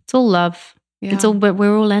 It's all love. Yeah. It's all, but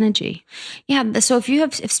we're all energy. Yeah. So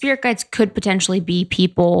if spirit guides could potentially be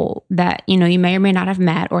people that, you know, you may or may not have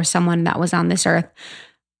met, or someone that was on this earth,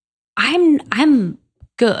 I'm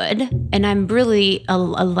good and I'm really a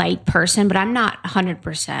light person, but I'm not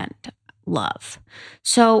 100%. love.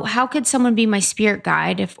 So how could someone be my spirit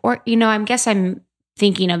guide I guess I'm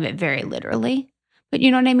thinking of it very literally, but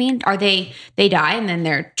you know what I mean? Are they die and then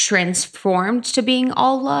they're transformed to being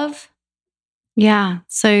all love? Yeah.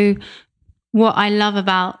 So what I love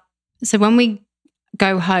so when we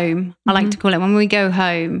go home, I like to call it, when we go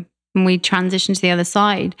home and we transition to the other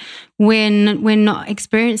side, we're not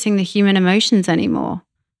experiencing the human emotions anymore.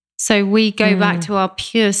 So we go back to our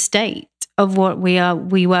pure state of what we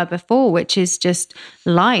were before, which is just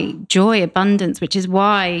light, joy, abundance, which is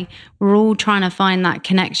why we're all trying to find that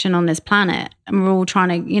connection on this planet. And we're all trying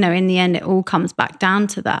to, in the end, it all comes back down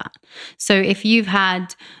to that. So if you've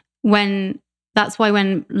had, that's why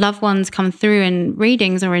when loved ones come through in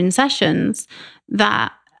readings or in sessions,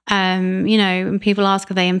 that, when people ask,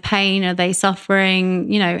 are they in pain? Are they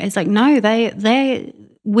suffering? It's like, no,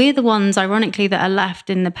 we're the ones, ironically, that are left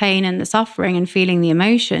in the pain and the suffering and feeling the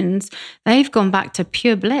emotions. They've gone back to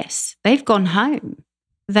pure bliss. They've gone home.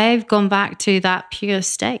 They've gone back to that pure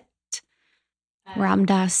state. Ram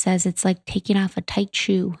Dass says it's like taking off a tight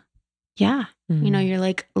shoe. Yeah. You're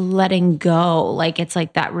like letting go. Like it's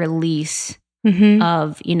like that release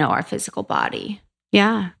of, our physical body.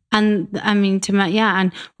 Yeah. And I mean,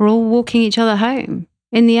 and we're all walking each other home.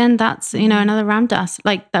 In the end, that's, another Ram Dass,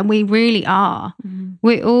 like that we really are.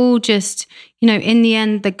 We're all just, in the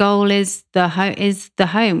end, the goal is the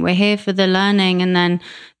home. We're here for the learning. And then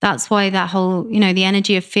that's why that whole, the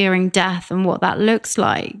energy of fearing death and what that looks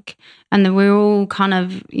like. And then we're all kind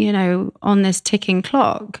of, on this ticking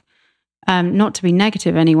clock. Not to be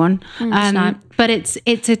negative, anyone, but it's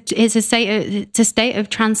a state of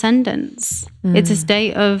transcendence. It's a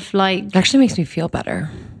state of like. It actually makes me feel better.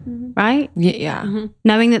 Right? Yeah.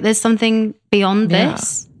 Knowing that there's something beyond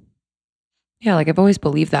this. Yeah, like I've always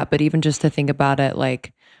believed that, but even just to think about it,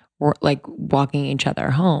 like we're like walking each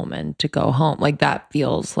other home and to go home, like that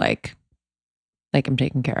feels like I'm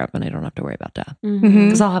taken care of and I don't have to worry about death.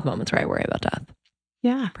 Because I'll have moments where I worry about death.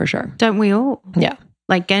 Yeah. For sure. Don't we all? Yeah.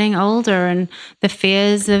 Like getting older and the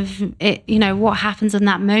fears of it, what happens in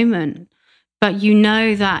that moment. But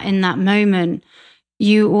that in that moment,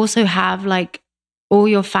 you also have like all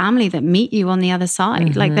your family that meet you on the other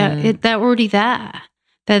side. Like they're already there.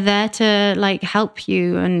 They're there to like help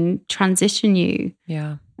you and transition you.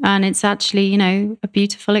 Yeah. And it's actually, a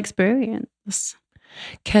beautiful experience.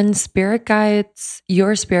 Can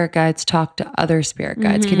your spirit guides talk to other spirit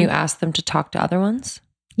guides? Can you ask them to talk to other ones?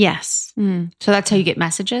 Yes. So that's how you get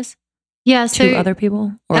messages? Yeah. So, to other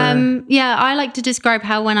people? Or? I like to describe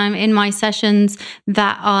how when I'm in my sessions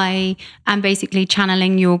that I am basically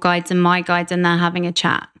channeling your guides and my guides and they're having a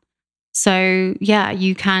chat. So yeah,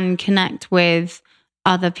 you can connect with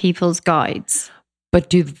other people's guides. But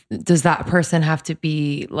does that person have to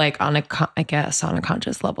be like on a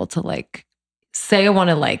conscious level to like, say I want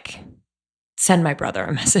to like send my brother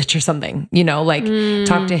a message or something,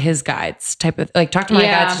 talk to his guides type of like talk to my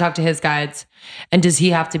guides to talk to his guides. And does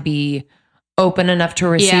he have to be open enough to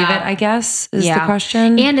receive it, I guess, is the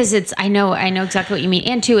question. And I know exactly what you mean.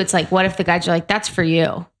 And too, it's like, what if the guides are like, that's for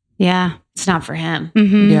you. Yeah. It's not for him.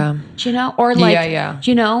 Yeah. Or like,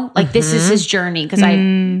 like this is his journey. Cause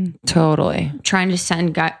I'm totally trying to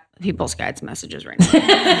send people's guides messages right now.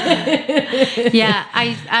 Yeah.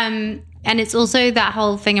 And it's also that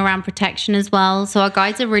whole thing around protection as well. So our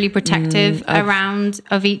guides are really protective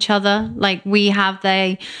of each other. Like we have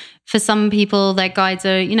for some people, their guides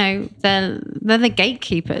are, they're the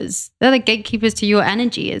gatekeepers. They're the gatekeepers to your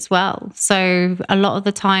energy as well. So a lot of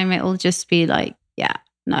the time it will just be like, yeah,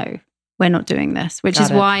 no, we're not doing this, which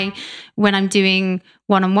is why when I'm doing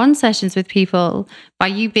one-on-one sessions with people, by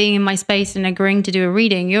you being in my space and agreeing to do a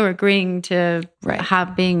reading, you're agreeing to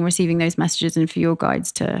receiving those messages and for your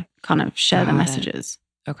guides to kind of share the messages.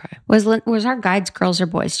 Okay. Was our guides girls or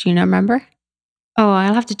boys? Do you remember? Oh,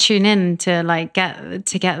 I'll have to tune in to like get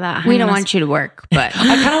that. We don't want you to work, but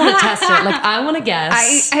I kind of want to test it. Like I want to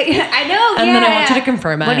guess. I know. And then I want you to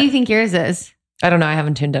confirm it. What do you think yours is? I don't know. I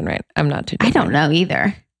haven't tuned in right. I'm not tuned in. I don't know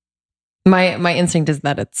either. My instinct is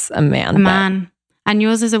that it's a man. A man. And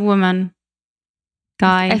yours is a woman.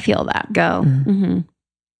 Guy. I feel that. Girl. Mm-hmm.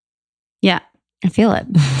 Yeah. I feel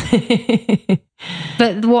it.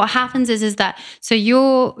 But what happens is that, so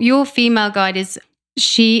your female guide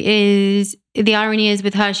the irony is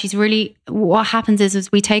with her, she's really, what happens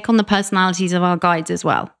is we take on the personalities of our guides as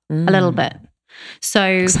well, a little bit. So.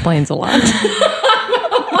 Explains a lot.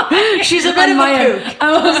 She's a bit of a kook.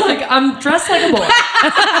 I was like, I'm dressed like a boy.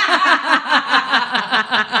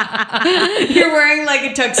 You're wearing like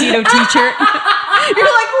a tuxedo t-shirt.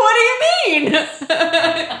 You're like, what do you mean?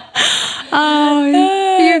 Oh,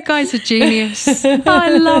 your guides guy's a genius. I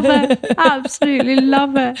love it. Absolutely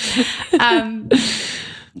love it.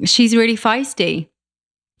 She's really feisty.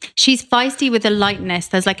 She's feisty with a lightness.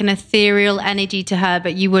 There's like an ethereal energy to her,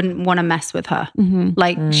 but you wouldn't want to mess with her.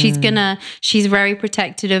 Like she's very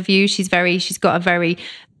protective of you. She's got a very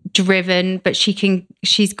driven, but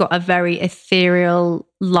she's got a very ethereal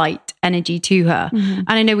light energy to her. And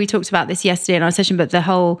I know we talked about this yesterday in our session, but the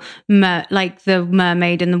whole the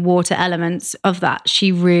mermaid and the water elements of that,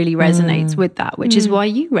 she really resonates with that, which is why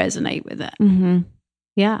you resonate with it.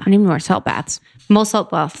 Yeah. I need more salt baths. More salt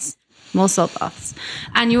baths.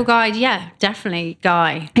 And your guide, yeah, definitely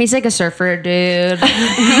Guy. He's like a surfer dude.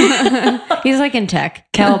 He's like in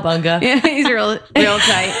tech. Cowabunga. Yeah, he's real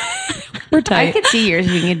tight. We're tight. I could see yours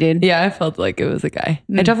being a dude. Yeah, I felt like it was a guy.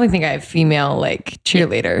 I definitely think I have female like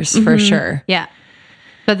cheerleaders for sure. Yeah.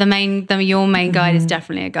 But your main guide is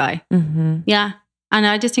definitely a guy. Yeah. And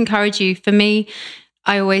I just encourage you, for me,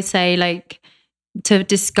 I always say like, to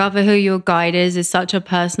discover who your guide is such a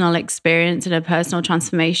personal experience and a personal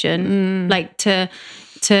transformation. Like to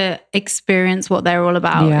experience what they're all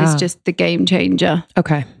about is just the game changer.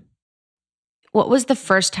 Okay. What was the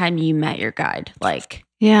first time you met your guide? Like,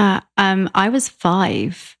 yeah, I was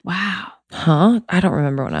 5. wow. Huh? I don't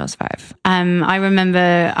remember when I was 5. I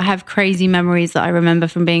remember, I have crazy memories that I remember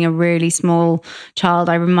from being a really small child.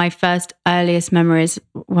 I remember my first earliest memories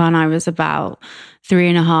when I was about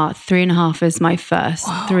 3.5. 3.5 is my first.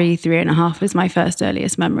 3.5 is my first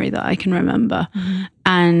earliest memory that I can remember.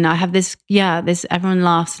 And I have this, everyone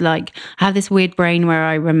laughs, like I have this weird brain where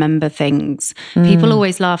I remember things. People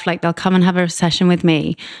always laugh, like they'll come and have a session with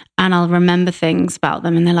me and I'll remember things about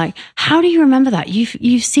them. And they're like, how do you remember that?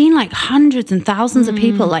 You've seen like hundreds and thousands of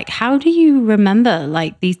people. Like, how do you remember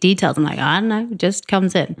like these details? I'm like, I don't know, it just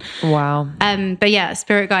comes in. Wow. But yeah,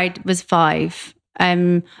 spirit guide was 5.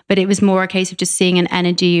 But it was more a case of just seeing an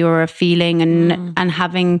energy or a feeling and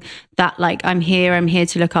having that, like, I'm here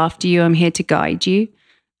to look after you. I'm here to guide you.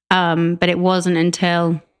 But it wasn't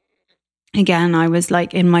until, again, I was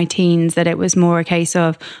like in my teens that it was more a case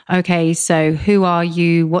of, okay, so who are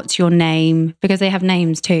you? What's your name? Because they have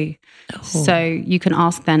names too. Oh. So you can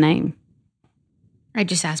ask their name. I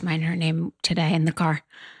just asked mine her name today in the car.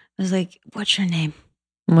 I was like, what's your name?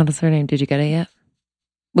 What is her name? Did you get it yet?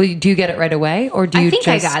 Well, do you get it right away, or do you? I think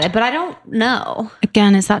I got it, but I don't know.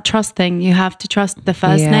 Again, it's that trust thing. You have to trust the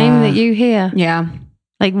first name that you hear. Yeah,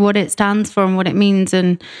 like what it stands for and what it means.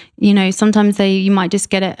 And you know, sometimes you might just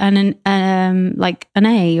get it like an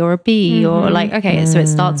A or a B or like okay, so it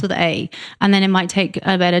starts with A, and then it might take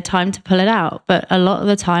a bit of time to pull it out. But a lot of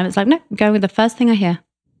the time, it's like no, I'm going with the first thing I hear.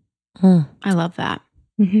 I love that.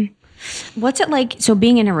 What's it like? So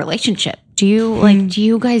being in a relationship, do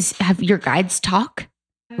you guys have your guides talk?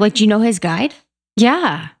 Like, do you know his guide?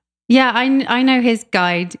 Yeah. Yeah, I know his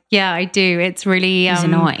guide. Yeah, I do. It's really... He's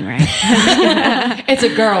annoying, right? It's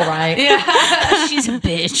a girl, right? Yeah. She's a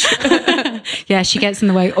bitch. Yeah, she gets in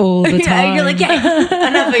the way all the time. Yeah, you're like, hey,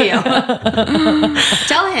 enough of you.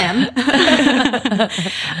 Tell him.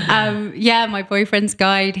 Yeah, my boyfriend's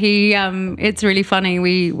guide, it's really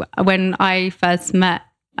funny. When I first met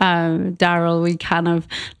Daryl, we kind of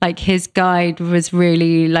like his guide was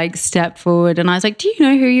really like step forward, and I was like,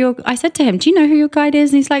 I said to him, do you know who your guide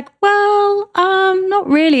is? And he's like, well, not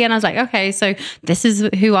really. And I was like, okay, so this is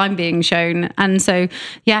who I'm being shown. And so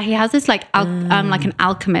yeah, he has this like like an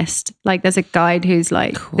alchemist, like there's a guide who's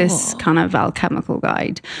like this kind of alchemical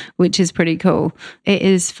guide, which is pretty cool. It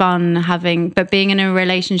is fun but being in a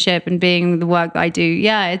relationship and being the work that I do,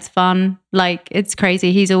 yeah, it's fun. Like it's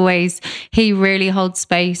crazy. He really holds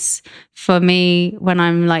space for me when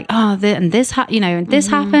I'm like, this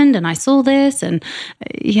happened, and I saw this, and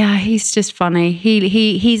yeah, he's just funny.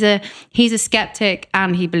 He's a skeptic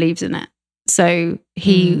and he believes in it. So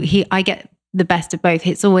I get the best of both.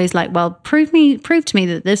 It's always like, well, prove to me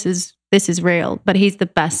that this is real. But he's the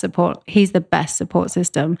best support. He's the best support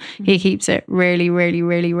system. He keeps it really, really,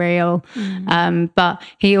 really real. But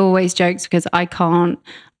he always jokes because I can't,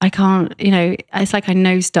 it's like I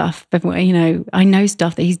know stuff, but I know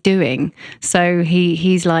stuff that he's doing. So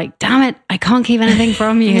he's like, damn it, I can't keep anything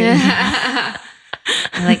from you.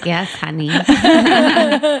 I'm like, yes, honey.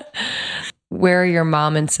 Where are your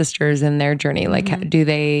mom and sisters in their journey? Like, do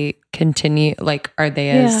they continue? Like, are they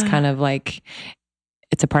as kind of like,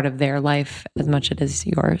 it's a part of their life as much as it is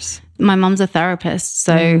yours? My mom's a therapist.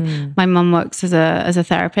 So my mom works as a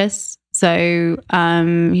therapist. So, I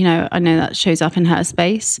know that shows up in her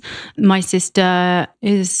space. My sister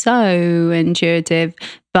is so intuitive,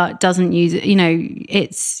 but doesn't use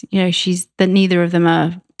it. She's that neither of them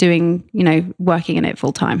are doing, working in it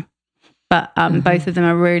full time. but both of them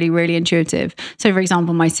are really, really intuitive. So, for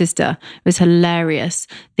example, my sister was hilarious.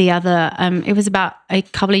 The other, it was about a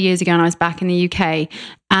couple of years ago, and I was back in the UK,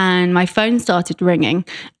 and my phone started ringing,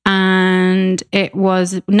 and it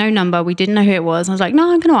was no number. We didn't know who it was. I was like, no,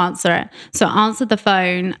 I'm going to answer it. So I answered the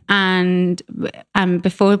phone, and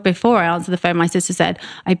before I answered the phone, my sister said,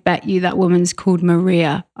 I bet you that woman's called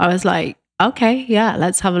Maria. I was like, okay, yeah,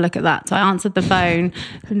 let's have a look at that. So I answered the phone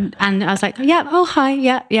and I was like, yeah, oh, hi,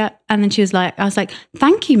 yeah. And then she was like, I was like,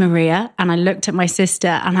 thank you, Maria. And I looked at my sister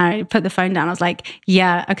and I put the phone down. I was like,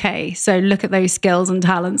 yeah, okay. So look at those skills and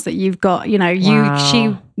talents that you've got. You know,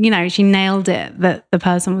 she nailed it that the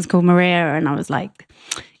person was called Maria. And I was like,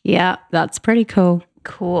 yeah, that's pretty cool.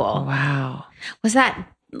 Cool. Wow. Was that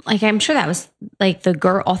like, I'm sure that was like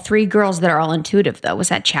all three girls that are all intuitive though. Was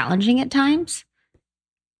that challenging at times?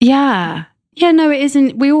 Yeah. Yeah, no, it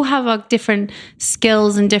isn't. We all have our different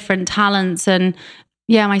skills and different talents. And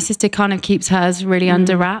yeah, my sister kind of keeps hers really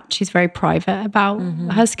under wraps. She's very private about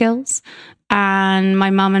her skills. And my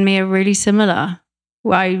mum and me are really similar.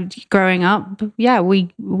 Growing up, yeah,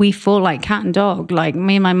 we fought like cat and dog. Like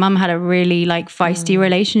me and my mum had a really like feisty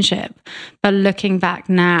relationship. But looking back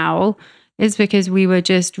now, it's because we were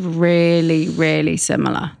just really, really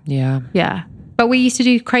similar. Yeah. Yeah. But we used to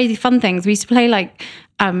do crazy fun things. We used to play like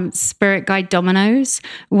spirit guide dominoes,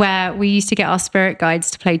 where we used to get our spirit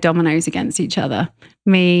guides to play dominoes against each other.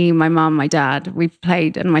 Me, my mom, my dad, we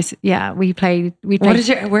played, and we played.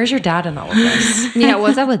 Where's your dad in all of this? Yeah,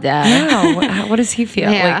 what's up with that? Yeah, what does he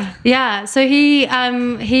feel? Yeah. So he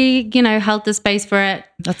held the space for it.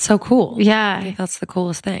 That's so cool. Yeah. I think that's the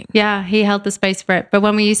coolest thing. Yeah, he held the space for it. But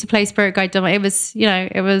when we used to play spirit guide domino, it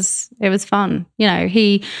was fun. You know,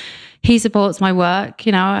 he supports my work,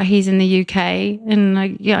 you know, he's in the UK and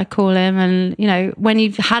I call him. And, you know, when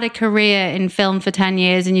you've had a career in film for 10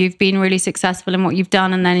 years and you've been really successful in what you've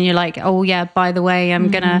done, and then you're like, oh yeah, by the way, I'm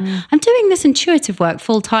doing this intuitive work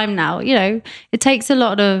full time now. You know, it takes a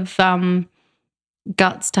lot of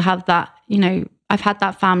guts to have that, you know, I've had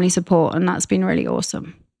that family support and that's been really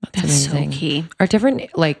awesome. That's amazing. So key. Are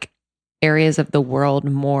different like areas of the world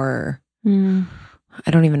more... I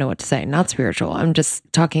don't even know what to say. Not spiritual. I'm just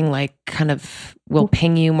talking like kind of will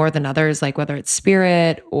ping you more than others, like whether it's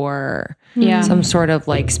spirit or some sort of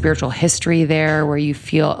like spiritual history there where you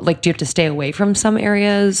feel like, do you have to stay away from some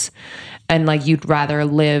areas and like you'd rather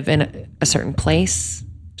live in a certain place?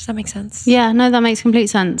 Does that make sense? Yeah, no, that makes complete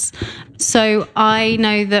sense. So I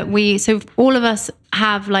know that all of us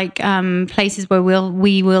have like places where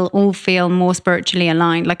we will all feel more spiritually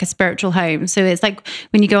aligned, like a spiritual home. So it's like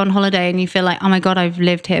when you go on holiday and you feel like, oh my God, I've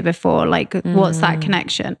lived here before. Like, what's that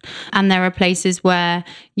connection? And there are places where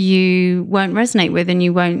you won't resonate with, and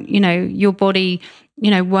you won't, you know, your body, you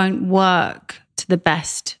know, won't work to the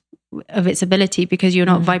best of its ability because you're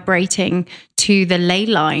not vibrating to the ley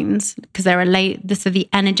lines, because these are the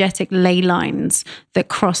energetic ley lines that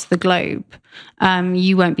cross the globe.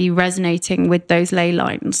 You won't be resonating with those ley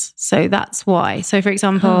lines. So that's why. So for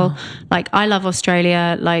example, like I love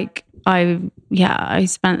Australia. Like I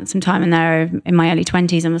spent some time in there in my early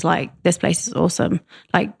 20s and was like, this place is awesome.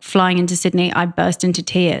 Like flying into Sydney, I burst into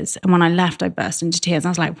tears. And when I left, I burst into tears. I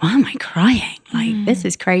was like, why am I crying? Like, this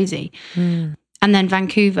is crazy. And then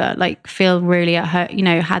Vancouver, like feel really at home, you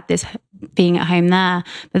know, had this being at home there.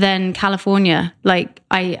 But then California, like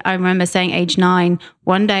I remember saying age 9,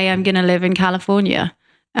 one day I'm going to live in California.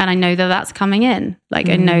 And I know that that's coming in. Like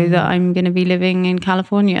I know that I'm going to be living in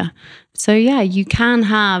California. So yeah, you can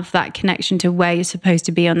have that connection to where you're supposed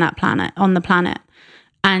to be on the planet.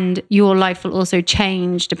 And your life will also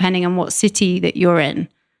change depending on what city that you're in.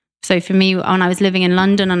 So for me, when I was living in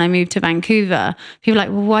London and I moved to Vancouver, people were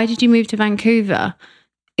like, well, why did you move to Vancouver?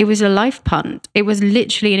 It was a life punt. It was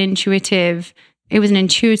literally an intuitive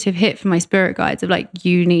hit for my spirit guides of like,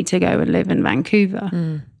 you need to go and live in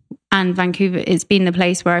Vancouver. And Vancouver, it's been the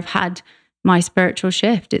place where I've had my spiritual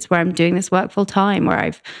shift. It's where I'm doing this work full time, where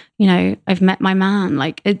I've met my man.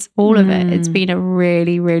 Like it's all of it. It's been a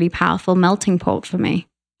really, really powerful melting pot for me.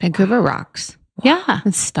 Vancouver rocks. Wow. Yeah.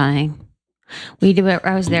 It's stunning.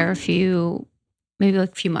 I was there a few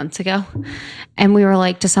months ago, and we were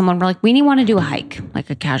like to someone, we're like, we want to do a hike, like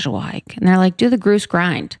a casual hike. And they're like, do the Grouse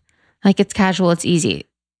Grind. Like it's casual, it's easy.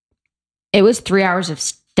 It was 3 hours of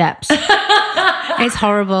steps. It's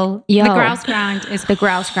horrible. Yo, the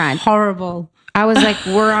Grouse Grind. Horrible. I was like,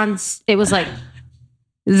 it was like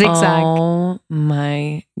zigzag. Oh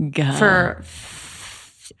my God. For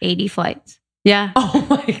 80 flights. Yeah. Oh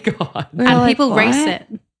my God. We and like, people what? race it.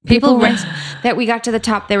 People race that we got to the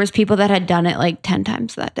top. There was people that had done it like 10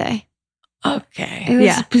 times that day. Okay. It was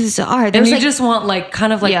Yeah. bizarre. And you just want like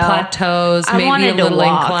kind of like plateaus, I maybe wanted a to little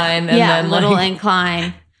walk. incline. And yeah, then a little like,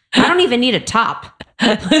 incline. I don't even need a top.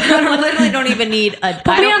 I literally don't even need a.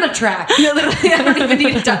 put me on the track. No, literally, I don't even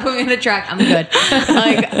need a top. Put me on a track. I'm good.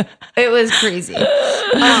 Like, it was crazy.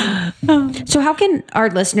 So how can our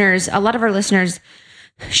listeners, a lot of our listeners,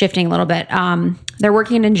 shifting a little bit, they're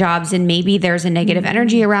working in jobs and maybe there's a negative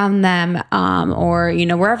energy around them, or, you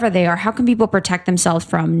know, wherever they are, how can people protect themselves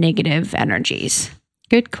from negative energies?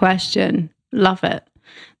 Good question. Love it.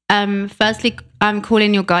 Firstly, call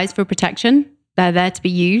in your guides for protection. They're there to be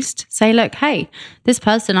used. Say, look, hey, this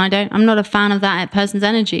person, I'm not a fan of that person's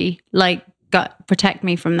energy. Like, protect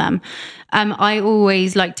me from them. I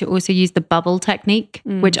always like to also use the bubble technique,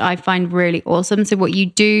 which I find really awesome. So what you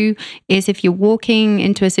do is if you're walking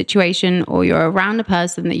into a situation or you're around a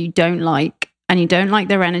person that you don't like and you don't like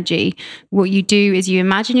their energy, what you do is you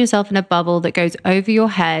imagine yourself in a bubble that goes over your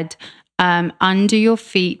head, under your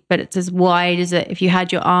feet, but it's as wide as it if you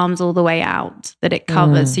had your arms all the way out that it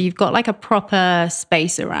covers. So you've got like a proper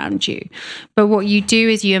space around you. But what you do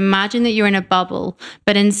is you imagine that you're in a bubble,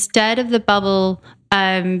 but instead of the bubble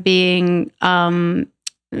being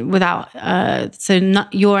without,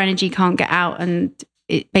 your energy can't get out, and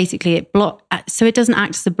it block. So it doesn't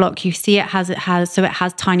act as a block. You see it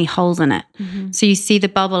has tiny holes in it. Mm-hmm. So you see the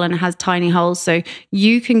bubble and it has tiny holes. So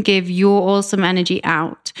you can give your awesome energy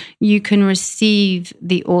out. You can receive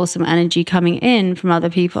the awesome energy coming in from other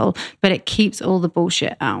people, but it keeps all the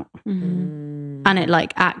bullshit out. Mm-hmm. And it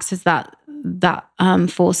like acts as that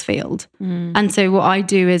force field. Mm. And so what I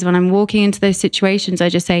do is when I'm walking into those situations, I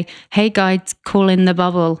just say, hey guides, call in the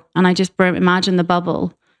bubble. And I just imagine the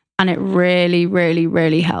bubble. And it really, really,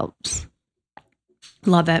 really helps.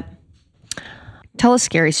 Love it. Tell a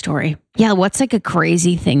scary story. Yeah, what's like a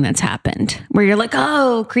crazy thing that's happened where you're like,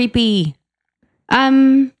 oh, creepy?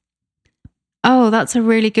 Oh, that's a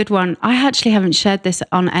really good one. I actually haven't shared this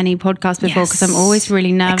on any podcast before because I'm always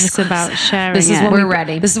really nervous about sharing this is it. When we're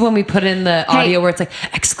ready. This is when we put in the audio where it's like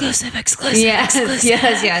exclusive. Yes.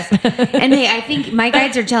 And hey, I think my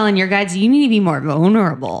guides are telling your guides, you need to be more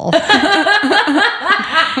vulnerable.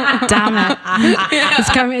 Damn it.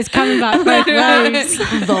 It's coming back both ways.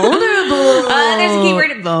 Vulnerable. There's a key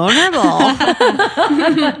word, vulnerable.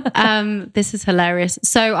 This is hilarious.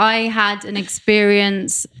 So I had an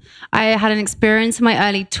experience in my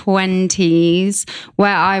early 20s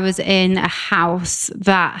where I was in a house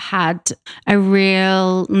that had a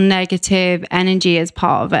real negative energy as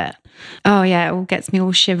part of it. Oh yeah, it all gets me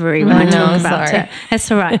all shivery when I talk about it. It's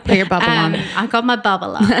all right. Put your bubble on. I got my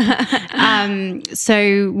bubble on.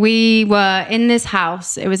 So we were in this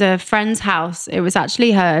house. It was a friend's house. It was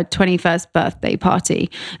actually her 21st birthday party.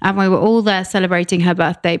 And we were all there celebrating her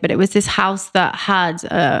birthday. But it was this house that had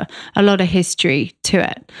a lot of history to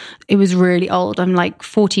it. It was really old. I'm like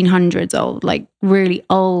 1400s old, like really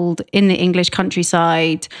old in the English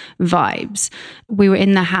countryside vibes. We were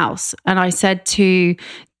in the house and I said to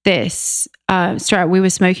this we were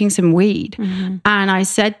smoking some weed, and I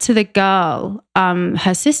said to the girl,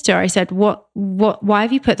 her sister, I said, why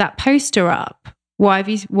have you put that poster up? Why have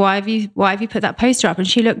you put that poster up? And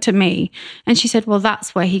she looked at me and she said, well,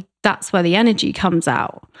 that's where the energy comes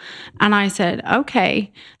out. And I said,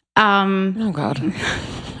 okay. Oh God.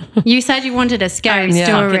 You said you wanted a scary story.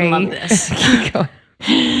 I fucking love this. Keep going.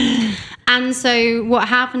 And so what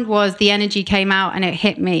happened was the energy came out and it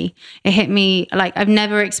hit me. It hit me like I've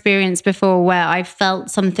never experienced before, where I felt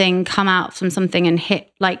something come out from something and hit,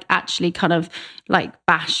 like actually kind of like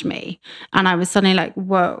bash me. And I was suddenly like,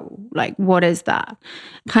 whoa, like what is that?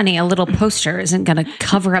 Honey, a little poster isn't going to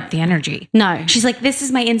cover up the energy. No. She's like, this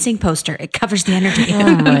is my NSYNC poster. It covers the energy.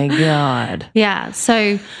 Oh my God. Yeah.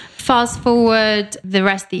 So fast forward the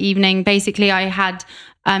rest of the evening, basically I had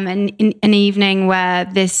an evening where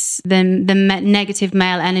the negative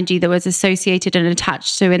male energy that was associated and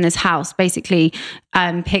attached to in this house basically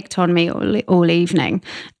picked on me all evening,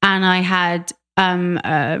 and I had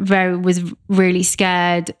was really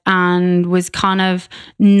scared and was kind of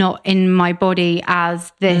not in my body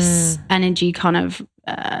as this energy kind of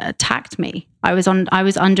attacked me. I was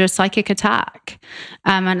under a psychic attack,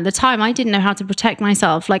 and at the time I didn't know how to protect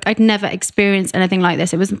myself. Like I'd never experienced anything like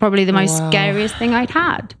this. It was probably the most scariest thing I'd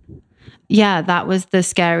had. Yeah, that was the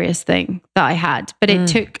scariest thing that I had. But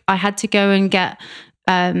I had to go and get.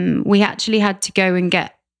 We actually had to go and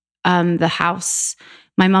get the house.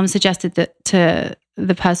 My mum suggested that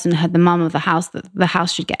the person had the mum of the house that the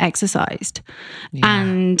house should get exorcised.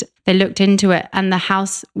 And they looked into it, and the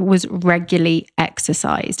house was regularly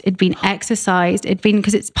exorcised. It'd been exorcised. It'd been,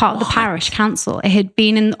 because it's part of the parish council. It had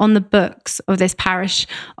been on the books of this parish,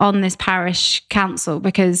 on this parish council,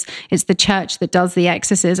 because it's the church that does the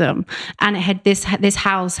exorcism. And it had this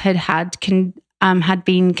house had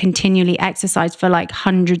been continually exorcised for like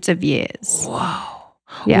hundreds of years. Whoa.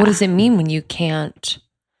 Yeah. What does it mean when you can't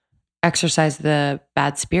exorcise the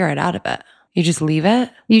bad spirit out of it? You just leave it?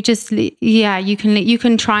 You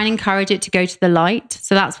can try and encourage it to go to the light.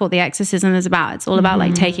 So that's what the exorcism is about. It's all about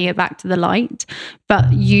like taking it back to the light.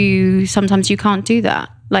 But sometimes you can't do that.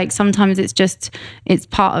 Like sometimes it's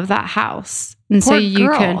part of that house. And Poor so you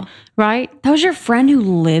girl. can, right? That was your friend who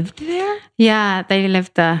lived there? Yeah, they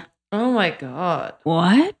lived there. Oh my God.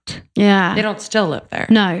 What? Yeah. They don't still live there.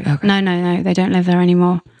 No, Okay. no. They don't live there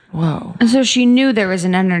anymore. Whoa. And so she knew there was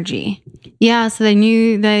an energy. Yeah, so they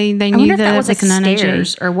knew they I knew wonder if that there was like an energy.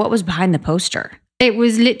 stairs or what was behind the poster. It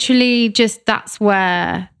was literally just that's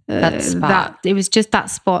where That spot. it was just that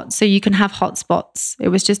spot. So you can have hot spots. It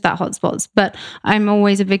was just that hot spots. But I'm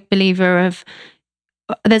always a big believer of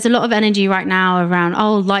there's a lot of energy right now around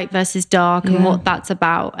light versus dark and what that's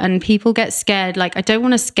about, and people get scared. Like I don't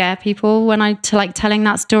want to scare people when telling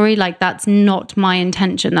that story. Like that's not my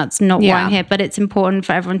intention. That's not why I'm here. But it's important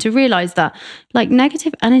for everyone to realize that like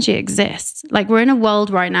negative energy exists. Like we're in a world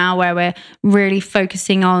right now where we're really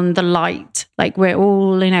focusing on the light. Like we're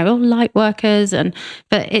all all light workers,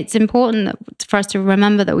 but it's important for us to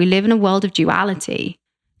remember that we live in a world of duality.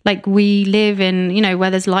 Like we live in, where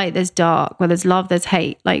there's light, there's dark, where there's love, there's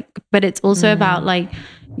hate. Like, but it's also about like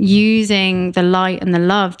using the light and the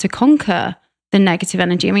love to conquer the negative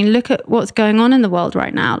energy. I mean, look at what's going on in the world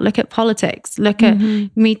right now. Look at politics. Look at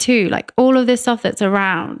Me Too. Like all of this stuff that's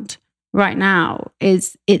around right now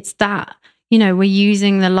it's that, we're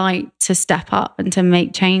using the light to step up and to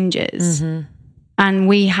make changes. And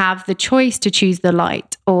we have the choice to choose the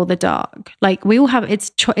light or the dark. Like we all have, it's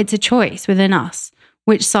a choice within us.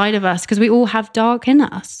 Which side of us, because we all have dark in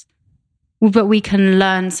us, but we can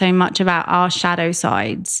learn so much about our shadow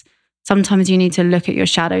sides. Sometimes you need to look at your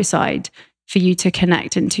shadow side for you to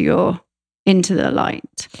connect into the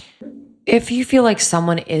light. If you feel like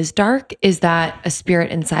someone is dark, is that a spirit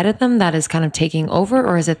inside of them that is kind of taking over,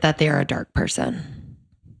 or is it that they are a dark person?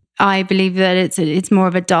 I believe that it's more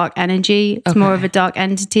of a dark energy. It's more of a dark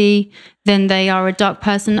entity than they are a dark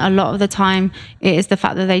person. A lot of the time, it is the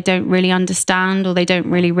fact that they don't really understand or they don't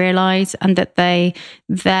really realize, and that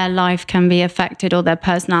their life can be affected or their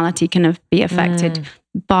personality can be affected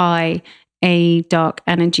by a dark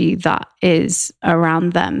energy that is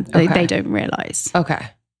around them. They don't realize. Okay.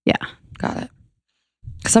 Yeah. Got it.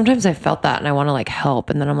 Sometimes I felt that and I want to like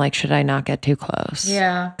help, and then I'm like, should I not get too close?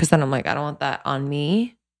 Yeah. Because then I'm like, I don't want that on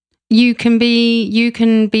me. You can be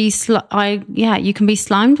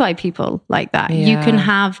slimed by people like that. Yeah. You can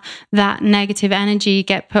have that negative energy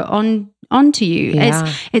get put onto you.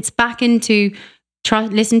 Yeah. It's back into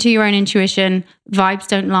listen to your own intuition. Vibes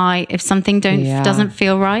don't lie. If something doesn't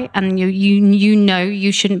feel right and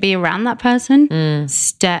you shouldn't be around that person,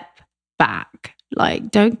 step back.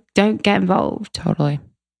 Like don't get involved. Totally.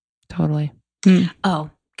 Oh,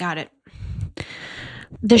 got it.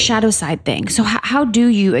 The shadow side thing. So how do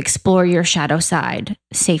you explore your shadow side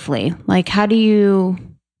safely? Like how do you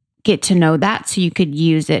get to know that so you could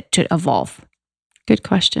use it to evolve? Good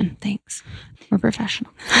question. Thanks. We're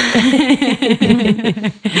professional.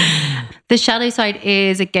 The shadow side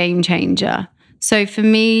is a game changer. So for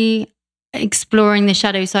me, exploring the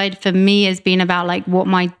shadow side for me has been about like what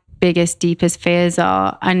my biggest, deepest fears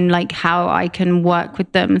are and like how I can work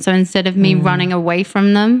with them. So instead of me running away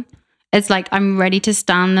from them, it's like I'm ready to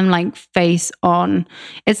stand them like face on.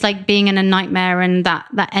 It's like being in a nightmare and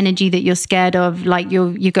that energy that you're scared of, like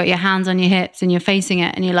you got your hands on your hips and you're facing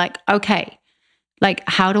it and you're like, okay, like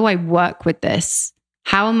how do I work with this?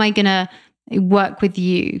 How am I going to work with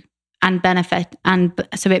you and benefit? And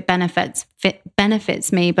so it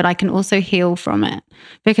benefits me, but I can also heal from it,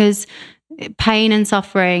 because pain and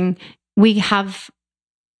suffering, we have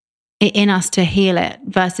it in us to heal it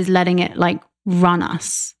versus letting it like run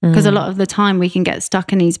us, because a lot of the time we can get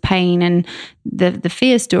stuck in these pain and the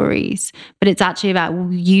fear stories, but it's actually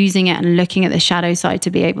about using it and looking at the shadow side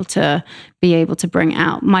to be able to bring it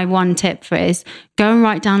out. My one tip for is go and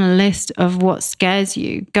write down a list of what scares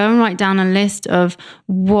you. Go and write down a list of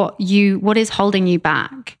what is holding you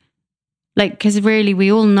back. Like, because really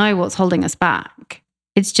we all know what's holding us back.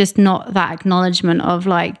 It's just not that acknowledgement of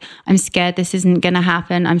like, I'm scared this isn't going to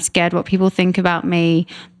happen. I'm scared what people think about me.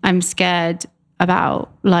 I'm scared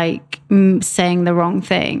about like saying the wrong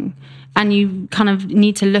thing. And you kind of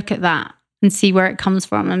need to look at that and see where it comes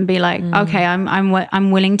from and be like, okay,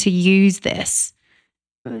 I'm willing to use this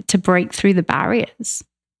to break through the barriers.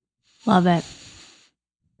 Love it.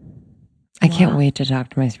 I can't wait to talk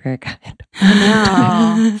to my spirit guide.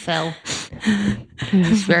 Oh, Phil.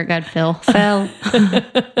 Spirit guide, Phil.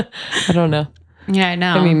 I don't know. Yeah, I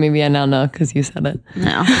know. I mean, maybe I now know because you said it.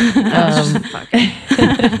 No.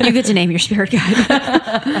 You get to name your spirit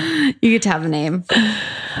guide. You get to have a name.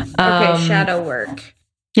 Okay, shadow work.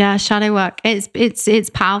 Yeah, shadow work. It's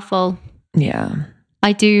powerful. Yeah.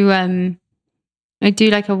 I do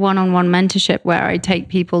like a one-on-one mentorship where I take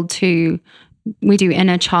people we do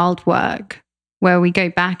inner child work, where we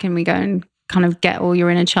go back and we go and kind of get all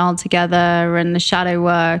your inner child together and the shadow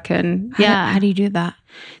work. And How do you do that?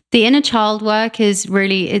 The inner child work is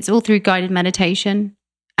really, it's all through guided meditation.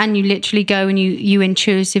 And you literally go and you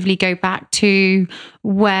intuitively go back to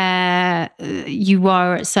where you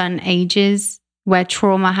were at certain ages, where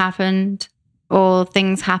trauma happened or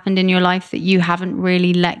things happened in your life that you haven't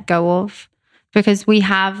really let go of. Because we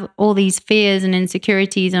have all these fears and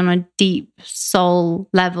insecurities on a deep soul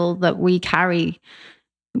level that we carry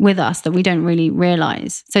with us that we don't really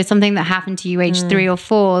realize. So something that happened to you age 3 or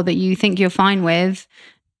 4 that you think you're fine with,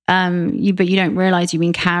 but you don't realize you've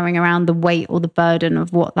been carrying around the weight or the burden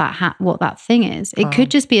of what that thing is. It could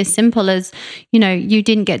just be as simple as, you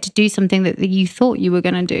didn't get to do something that you thought you were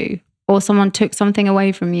going to do, or someone took something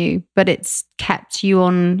away from you, but it's kept you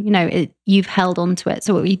on, you've held on to it.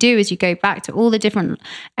 So what you do is you go back to all the different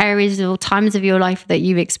areas or times of your life that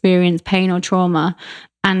you've experienced pain or trauma,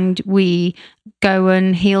 and we go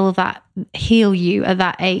and heal you at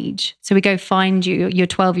that age. So we go find your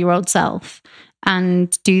 12-year-old self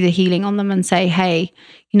and do the healing on them and say, hey,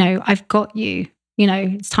 I've got you,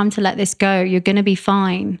 it's time to let this go. You're going to be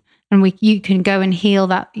fine. And you can go and heal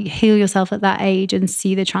yourself at that age and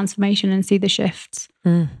see the transformation and see the shifts.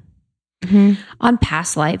 Mm-hmm. On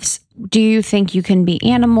past lives, do you think you can be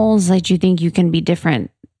animals? Like, do you think you can be different,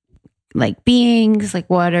 like, beings? Like,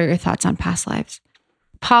 what are your thoughts on past lives?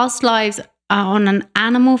 Past lives on an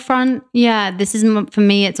animal front, this is, for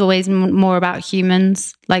me, it's always more about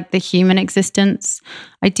humans, like the human existence.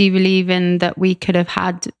 I do believe in that we could have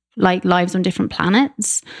had like lives on different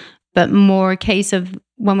planets, but more a case of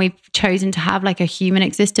when we've chosen to have like a human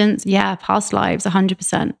existence, past lives,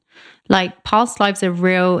 100%. Like past lives are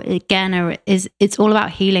real, again, it's all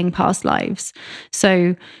about healing past lives.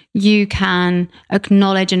 So you can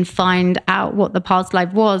acknowledge and find out what the past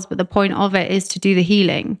life was, but the point of it is to do the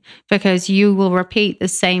healing, because you will repeat the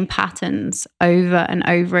same patterns over and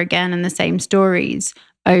over again and the same stories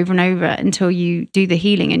over and over until you do the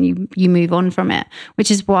healing and you move on from it,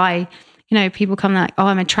 which is why, people come like, oh,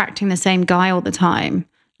 I'm attracting the same guy all the time.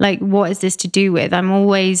 Like, what is this to do with? I'm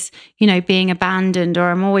always, being abandoned, or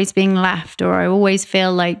I'm always being left, or I always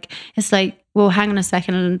feel like, it's like, well, hang on a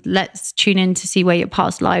second, let's tune in to see where your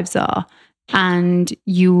past lives are. And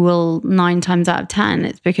you will 9 times out of 10,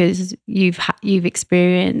 it's because you've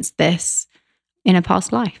experienced this in a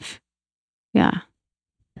past life. Yeah.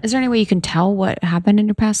 Is there any way you can tell what happened in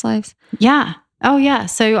your past lives? Yeah. Oh yeah.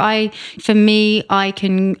 So for me, it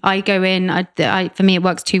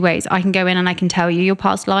works 2 ways. I can go in and I can tell you your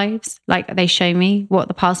past lives, like they show me what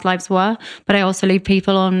the past lives were, but I also lead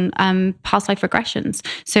people on past life regressions.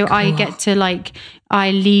 So cool. I get to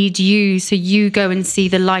I lead you, so you go and see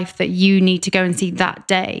the life that you need to go and see that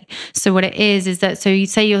day. So what it is that, so you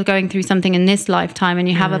say you're going through something in this lifetime and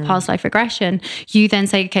you have a past life regression, you then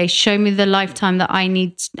say, okay, show me the lifetime that I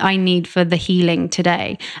need for the healing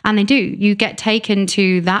today. And they do. You get taken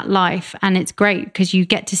to that life, and it's great because you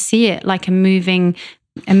get to see it like a moving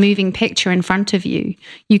picture in front of you.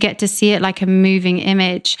 You get to see it like a moving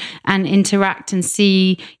image and interact and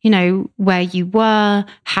see, where you were,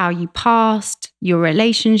 how you passed, your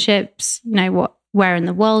relationships, where in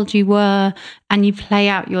the world you were, and you play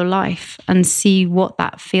out your life and see what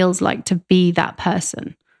that feels like to be that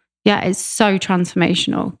person. Yeah, it's so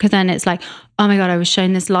transformational, because then it's like, oh my God, I was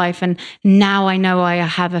shown this life, and now I know I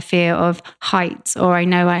have a fear of heights, or I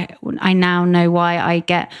now know why I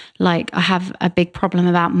get I have a big problem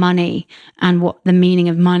about money and what the meaning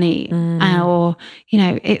of money, or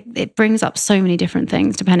it brings up so many different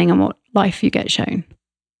things depending on what life you get shown.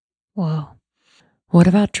 Whoa. What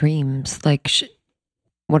about dreams?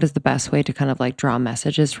 What is the best way to kind of draw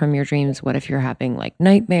messages from your dreams? What if you're having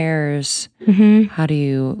nightmares? Mm-hmm. How do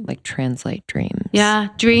you translate dreams? Yeah,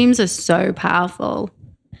 dreams are so powerful.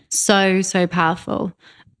 So, so powerful.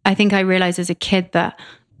 I think I realized as a kid that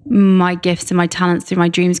my gifts and my talents through my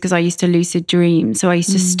dreams, because I used to lucid dream. So I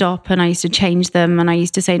used to stop and I used to change them, and I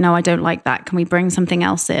used to say, no, I don't like that. Can we bring something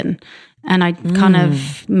else in? And I'd kind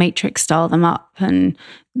of matrix style them up and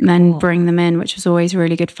then bring them in, which was always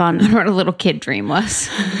really good fun. I don't know what a little kid dream was.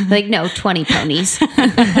 Like, no, 20 ponies.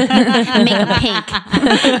 Make them pink.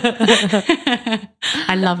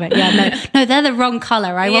 I love it. Yeah, no, they're the wrong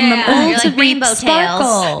color. I want them all to like be rainbow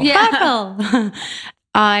sparkle. tails.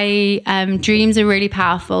 Sparkle. Dreams are really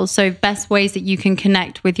powerful. So best ways that you can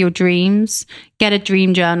connect with your dreams, get a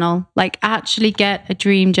dream journal, like actually get a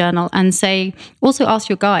dream journal, and also ask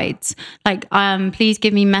your guides, like, please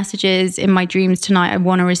give me messages in my dreams tonight. I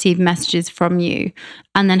want to receive messages from you.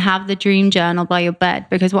 And then have the dream journal by your bed,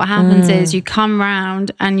 because what happens is you come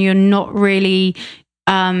round and you're not really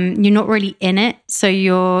in it.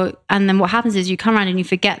 And then what happens is you come around and you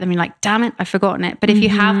forget them. You're like, damn it, I've forgotten it. But if you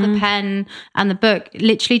have the pen and the book,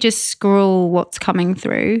 literally just scroll what's coming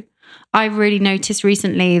through. I've really noticed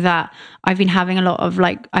recently that I've been having a lot of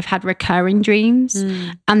I've had recurring dreams.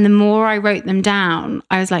 And the more I wrote them down,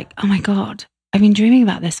 I was like, oh my God, I've been dreaming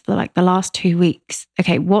about this for the last 2 weeks.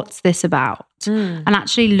 Okay, what's this about? And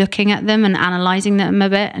actually looking at them and analyzing them a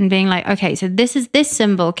bit and being like, okay, so this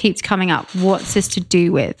symbol keeps coming up. What's this to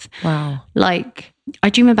do with? Wow. I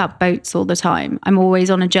dream about boats all the time. I'm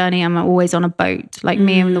always on a journey. I'm always on a boat.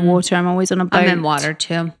 Me in the water, I'm always on a boat. I'm in water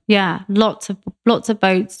too. Yeah, lots of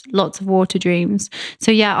boats, lots of water dreams.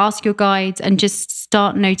 So yeah, ask your guides and just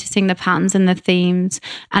start noticing the patterns and the themes.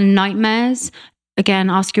 And nightmares, again,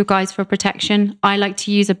 ask your guides for protection. I like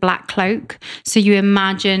to use a black cloak. So you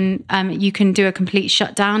imagine you can do a complete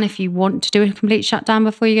shutdown if you want to do a complete shutdown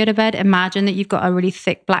before you go to bed. Imagine that you've got a really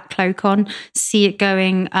thick black cloak on. See it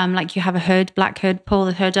going like you have a hood, black hood, pull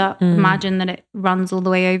the hood up. Imagine that it runs all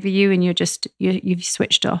the way over you and you've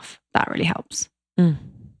switched off. That really helps.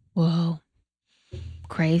 Whoa.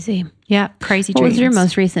 Crazy. Yeah, crazy What dreams. was your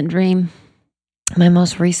most recent dream? My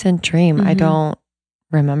most recent dream, I don't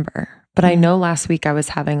remember. But I know last week I was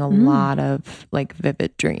having a lot of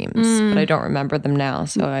vivid dreams, but I don't remember them now.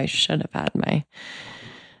 So I should have had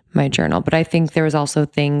my journal. But I think there was also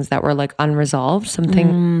things that were unresolved.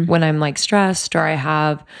 Something when I'm stressed, or I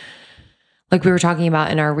have, we were talking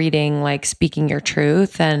about in our reading, speaking your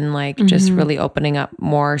truth and just really opening up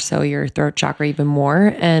more, so your throat chakra even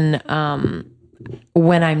more. And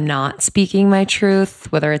when I'm not speaking my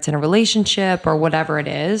truth, whether it's in a relationship or whatever it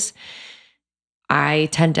is, I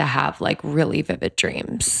tend to have really vivid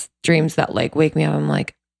dreams that wake me up. I'm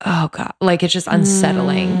like, oh God, it's just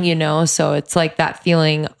unsettling, So it's that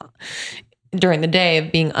feeling during the day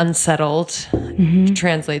of being unsettled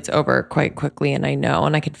translates over quite quickly. And I know,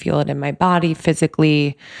 and I can feel it in my body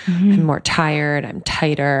physically. I'm more tired, I'm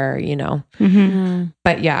tighter,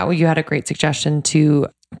 But yeah, you had a great suggestion to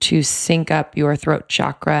sync up your throat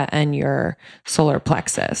chakra and your solar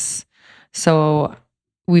plexus. So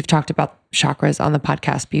we've talked about chakras on the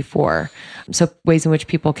podcast before. So ways in which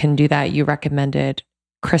people can do that. You recommended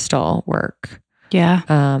crystal work. Yeah.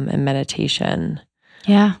 And meditation.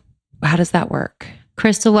 Yeah. How does that work?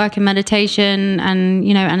 Crystal work and meditation and,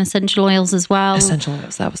 and essential oils as well. Essential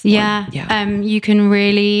oils, that was the one. Yeah. You can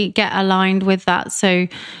really get aligned with that. So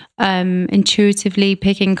intuitively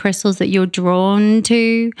picking crystals that you're drawn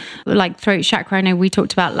to, like throat chakra. I know we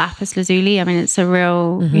talked about lapis lazuli. I mean, it's a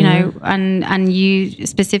real, and you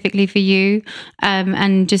specifically for you,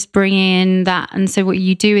 and just bring in that. And so what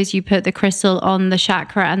you do is you put the crystal on the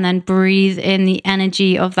chakra and then breathe in the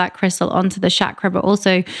energy of that crystal onto the chakra, but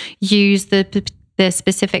also use the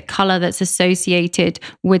specific color that's associated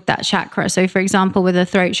with that chakra. So for example, with the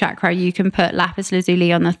throat chakra, you can put lapis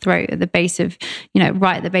lazuli on the throat at the base of,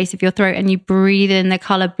 right at the base of your throat, and you breathe in the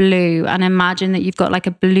color blue and imagine that you've got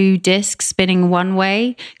a blue disc spinning one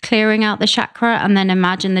way, clearing out the chakra, and then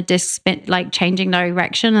imagine the disc changing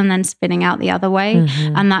direction and then spinning out the other way.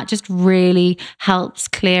 And that just really helps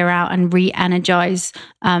clear out and re-energize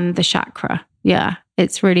the chakra. Yeah.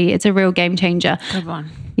 It's a real game changer. Good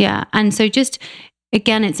one. Yeah. And so just,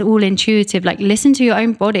 again, it's all intuitive. Listen to your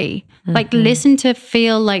own body. Listen to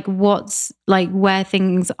feel what's where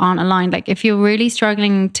things aren't aligned. If you're really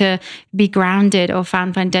struggling to be grounded or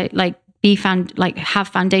have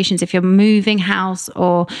foundations, if you're moving house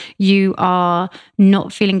or you are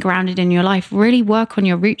not feeling grounded in your life, really work on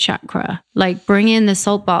your root chakra. Bring in the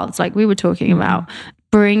salt baths like we were talking about.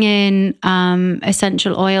 Bring in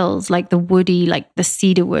essential oils like the woody, like the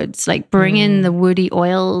cedar woods, bring in the woody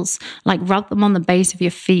oils, rub them on the base of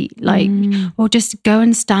your feet, or just go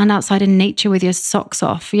and stand outside in nature with your socks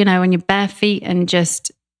off, and your bare feet, and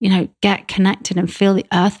just get connected and feel the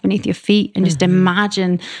earth beneath your feet and just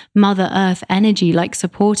imagine Mother Earth energy like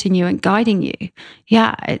supporting you and guiding you.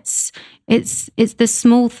 Yeah, it's the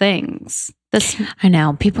small things. I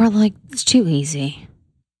know. People are like, it's too easy.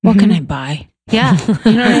 What can I buy? Yeah.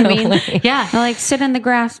 You know what I mean? Yeah. They're like, sit in the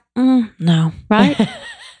grass. No. Right?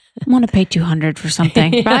 I want to pay $200 for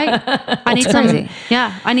something. Right? I need crazy.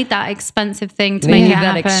 I need that expensive thing to make it that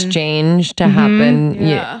happen. exchange to happen.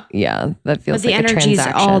 Yeah. Yeah. That feels But the like a energy's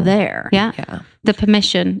transaction. all there. Yeah. Yeah. The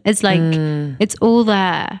permission. It's like, it's all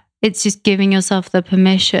there. It's just giving yourself the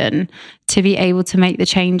permission to be able to make the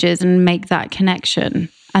changes and make that connection.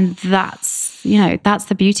 And that's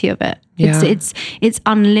the beauty of it. Yeah. It's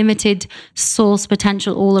unlimited source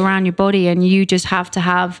potential all around your body. And you just have to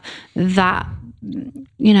have that,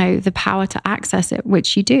 the power to access it,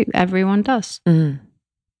 which you do. Everyone does.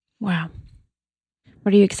 Wow.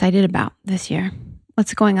 What are you excited about this year?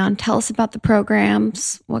 What's going on? Tell us about the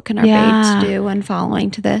programs. What can our babes do and following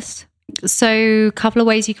to this? So a couple of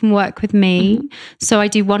ways you can work with me. So I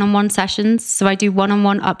do one-on-one sessions. So I do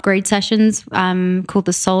one-on-one upgrade sessions called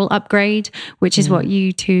the Soul Upgrade, which is what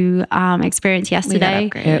you two experienced yesterday.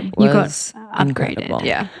 It You got was upgraded. incredible.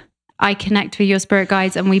 Yeah. I connect with your spirit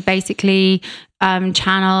guides and we basically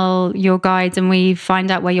channel your guides and we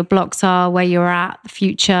find out where your blocks are, where you're at, the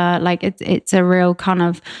future. Like it's a real kind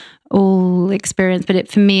of all experience, but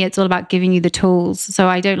for me, it's all about giving you the tools. So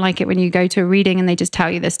I don't like it when you go to a reading and they just tell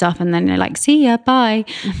you this stuff and then they're like, see ya, bye.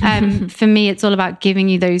 For me, it's all about giving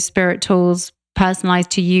you those spirit tools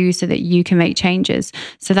personalized to you so that you can make changes.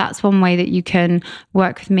 So that's one way that you can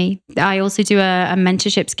work with me. I also do a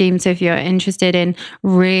mentorship scheme. So if you're interested in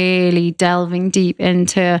really delving deep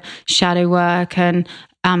into shadow work and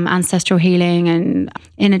ancestral healing and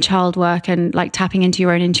inner child work and like tapping into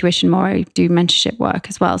your own intuition more, I do mentorship work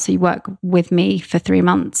as well. So you work with me for 3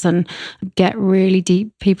 months and get really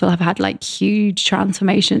deep. People have had like huge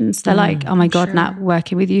transformations. They're like, oh my God, Nat,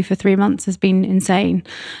 working with you for 3 months has been insane.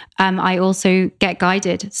 I also get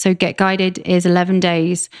guided. So get guided is 11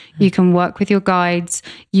 days. You can work with your guides.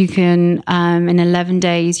 You can, in 11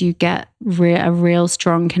 days, you get a real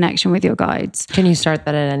strong connection with your guides. Can you start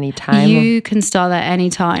that at any time? You can start that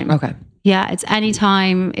any time. Okay. Yeah, it's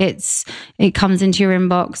anytime. It comes into your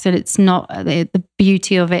inbox, and it's not the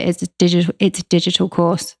beauty of it is digital. It's a digital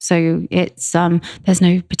course, so it's there's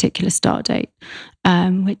no particular start date,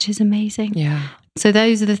 which is amazing. Yeah. So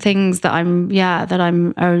those are the things that I'm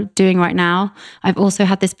doing right now. I've also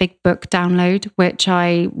had this big book download, which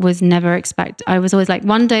I was never expect. I was always like,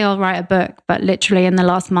 one day I'll write a book, but literally in the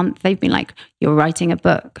last month they've been like, you're writing a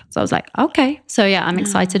book. So I was like, okay. So yeah, I'm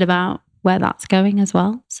excited about where that's going as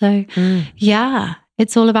well. So yeah,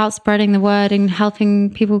 it's all about spreading the word and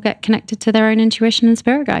helping people get connected to their own intuition and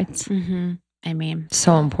spirit guides. I mean,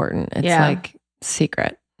 So important. It's like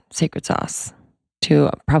secret sauce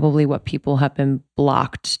to probably what people have been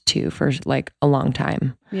blocked to for like a long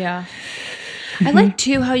time. yeah. I like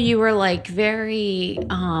too how you were like very,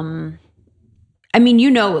 I mean,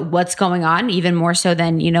 you know what's going on even more so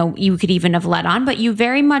than, you could even have let on, but you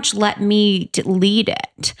very much let me lead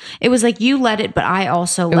it. It was like you led it, but I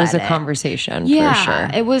also led it. It was a conversation Yeah, for sure.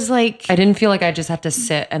 it was like, I didn't feel like I just had to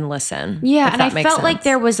sit and listen. yeah. if And I that makes felt like sense.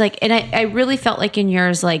 there was like, and I really felt like in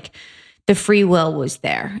yours, like the free will was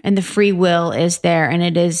there and the free will is there and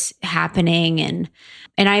it is happening. And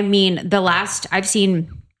I mean, I've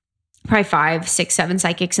seen probably 5, 6, 7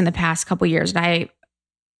 psychics in the past couple of years. And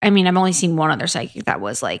I mean, I've only seen one other psychic that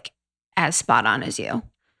was like as spot on as you. And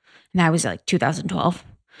that was like 2012.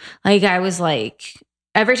 Like I was like,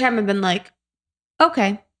 every time I've been like,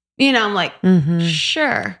 okay, I'm like,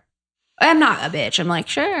 sure. I'm not a bitch. I'm like,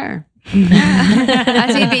 sure.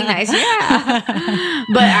 That's me being nice. Yeah.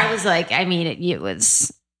 But I was like, I mean, it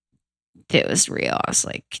was real. I was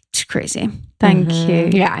like, it's crazy. Thank you.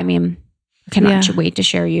 Yeah. I mean, cannot wait to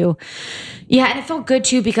share you. Yeah. And it felt good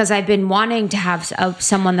too, because I've been wanting to have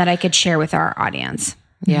someone that I could share with our audience.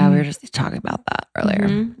 Yeah, we were just talking about that earlier.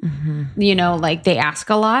 Like they ask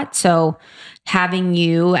a lot. So having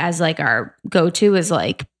you as like our go-to is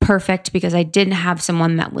like perfect, because I didn't have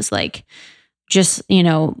someone that was like, just,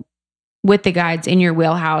 with the guides in your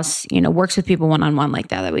wheelhouse, works with people one-on-one like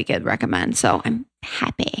that we could recommend. So I'm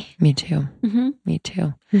happy. Me too. Me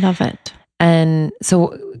too. Love it. And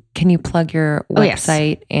so can you plug your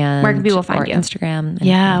website and where can people find you? Instagram?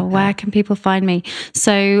 Yeah, where can people find me?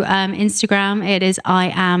 So Instagram, it is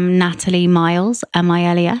I am Natalie Miles,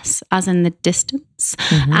 Miles, as in the distance.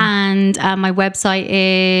 And my website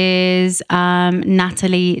is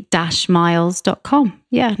natalie-miles.com.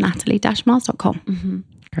 Yeah, natalie-miles.com.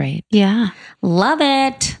 Great. Yeah. Love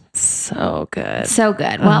it. So good. So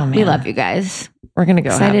good. Well, we man. love you guys. We're going to go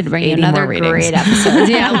Excited have to bring you 80 another more readings. great episode.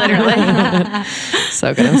 Yeah, literally.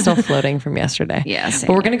 So good. I'm still floating from yesterday. Yeah, same.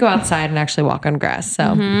 But we're going to go outside and actually walk on grass.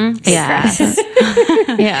 So Yeah.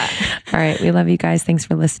 Yeah. All right. We love you guys. Thanks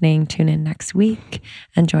for listening. Tune in next week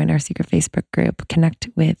and join our secret Facebook group. Connect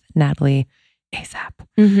with Natalie ASAP.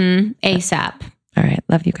 ASAP. All right.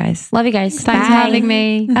 Love you guys. Love you guys. Thanks for Bye. having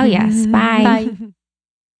me. Oh, yes. Bye.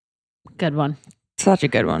 Good one. Such a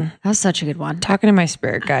good one. That was such a good one. Talking to my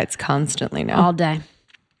spirit guides constantly now. All day.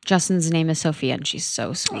 Justin's name is Sophia, and she's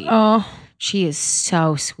so sweet. Oh, She is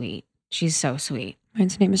so sweet. She's so sweet.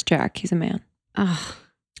 mine's name is Jack. He's a man. Oh,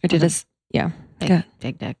 I did his, yeah. big,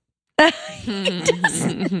 big dick.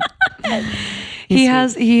 He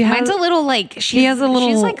has Mine's a little like she's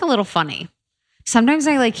like a little funny. Sometimes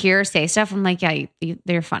I like hear her say stuff. I'm like, yeah,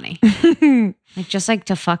 they're funny. Like just like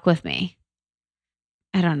to fuck with me.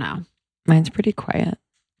 I don't know. Mine's pretty quiet.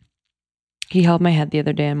 He held my head the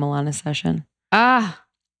other day in Milana's session. Ah,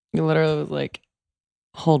 He literally was like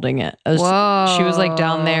holding it. She was like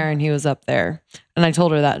down there and he was up there. And I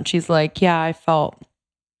told her that. And she's like, yeah, I felt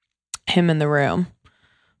him in the room.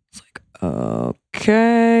 It's like,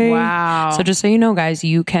 okay. wow. So just so you know, guys,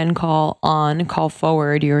 you can call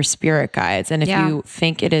forward your spirit guides. And if Yeah. you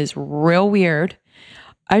think it is real weird,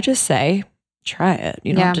 I just say, try it.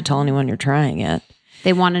 You don't Yeah. have to tell anyone you're trying it.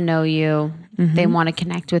 They want to know you. Mhm. They want to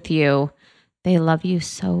connect with you. They love you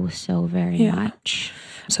so, so very Yeah. much.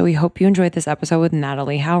 So we hope you enjoyed this episode with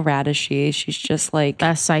Natalie. How rad is she? She's just like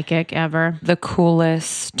Best psychic ever. the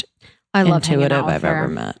coolest, I love hanging intuitive out with I've her. ever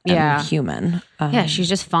met. Yeah. And human. Yeah, she's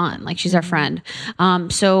just fun. Like she's our friend.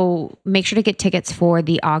 So make sure to get tickets for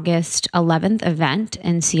the August 11th event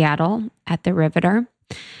in Seattle at the Riveter,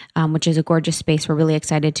 which is a gorgeous space. We're really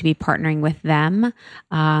excited to be partnering with them.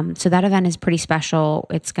 So that event is pretty special.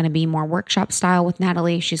 It's going to be more workshop style with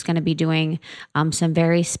Natalie. She's going to be doing some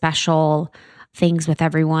very special things with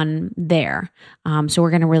everyone there. So we're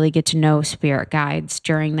going to really get to know spirit guides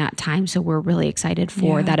during that time. So we're really excited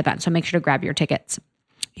for that event. So make sure to grab your tickets.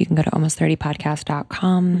 You can go to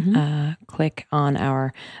almost30podcast.com, click on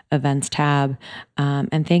our events tab.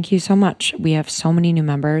 And thank you so much. We have so many new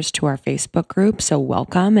members to our Facebook group. So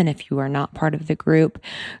welcome. And if you are not part of the group,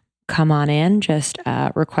 come on in, just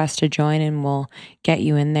request to join and we'll get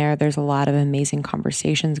you in there. There's a lot of amazing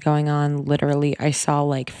conversations going on. Literally, I saw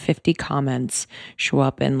like 50 comments show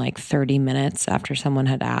up in like 30 minutes after someone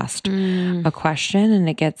had asked a question. And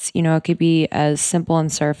it gets, it could be as simple and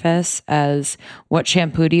surface as what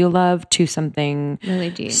shampoo do you love to something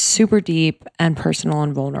Really deep. super deep and personal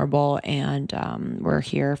and vulnerable. And we're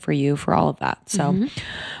here for you for all of that. So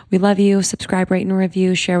we love you. Subscribe, rate, and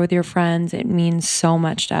review. Share with your friends. It means so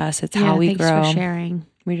much to us. It's how we thanks grow. for sharing.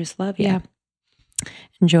 We just love you. Yeah.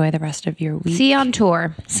 Enjoy the rest of your week. See you on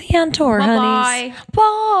tour. See you on tour, Bye-bye. honeys.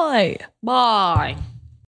 Bye. Bye.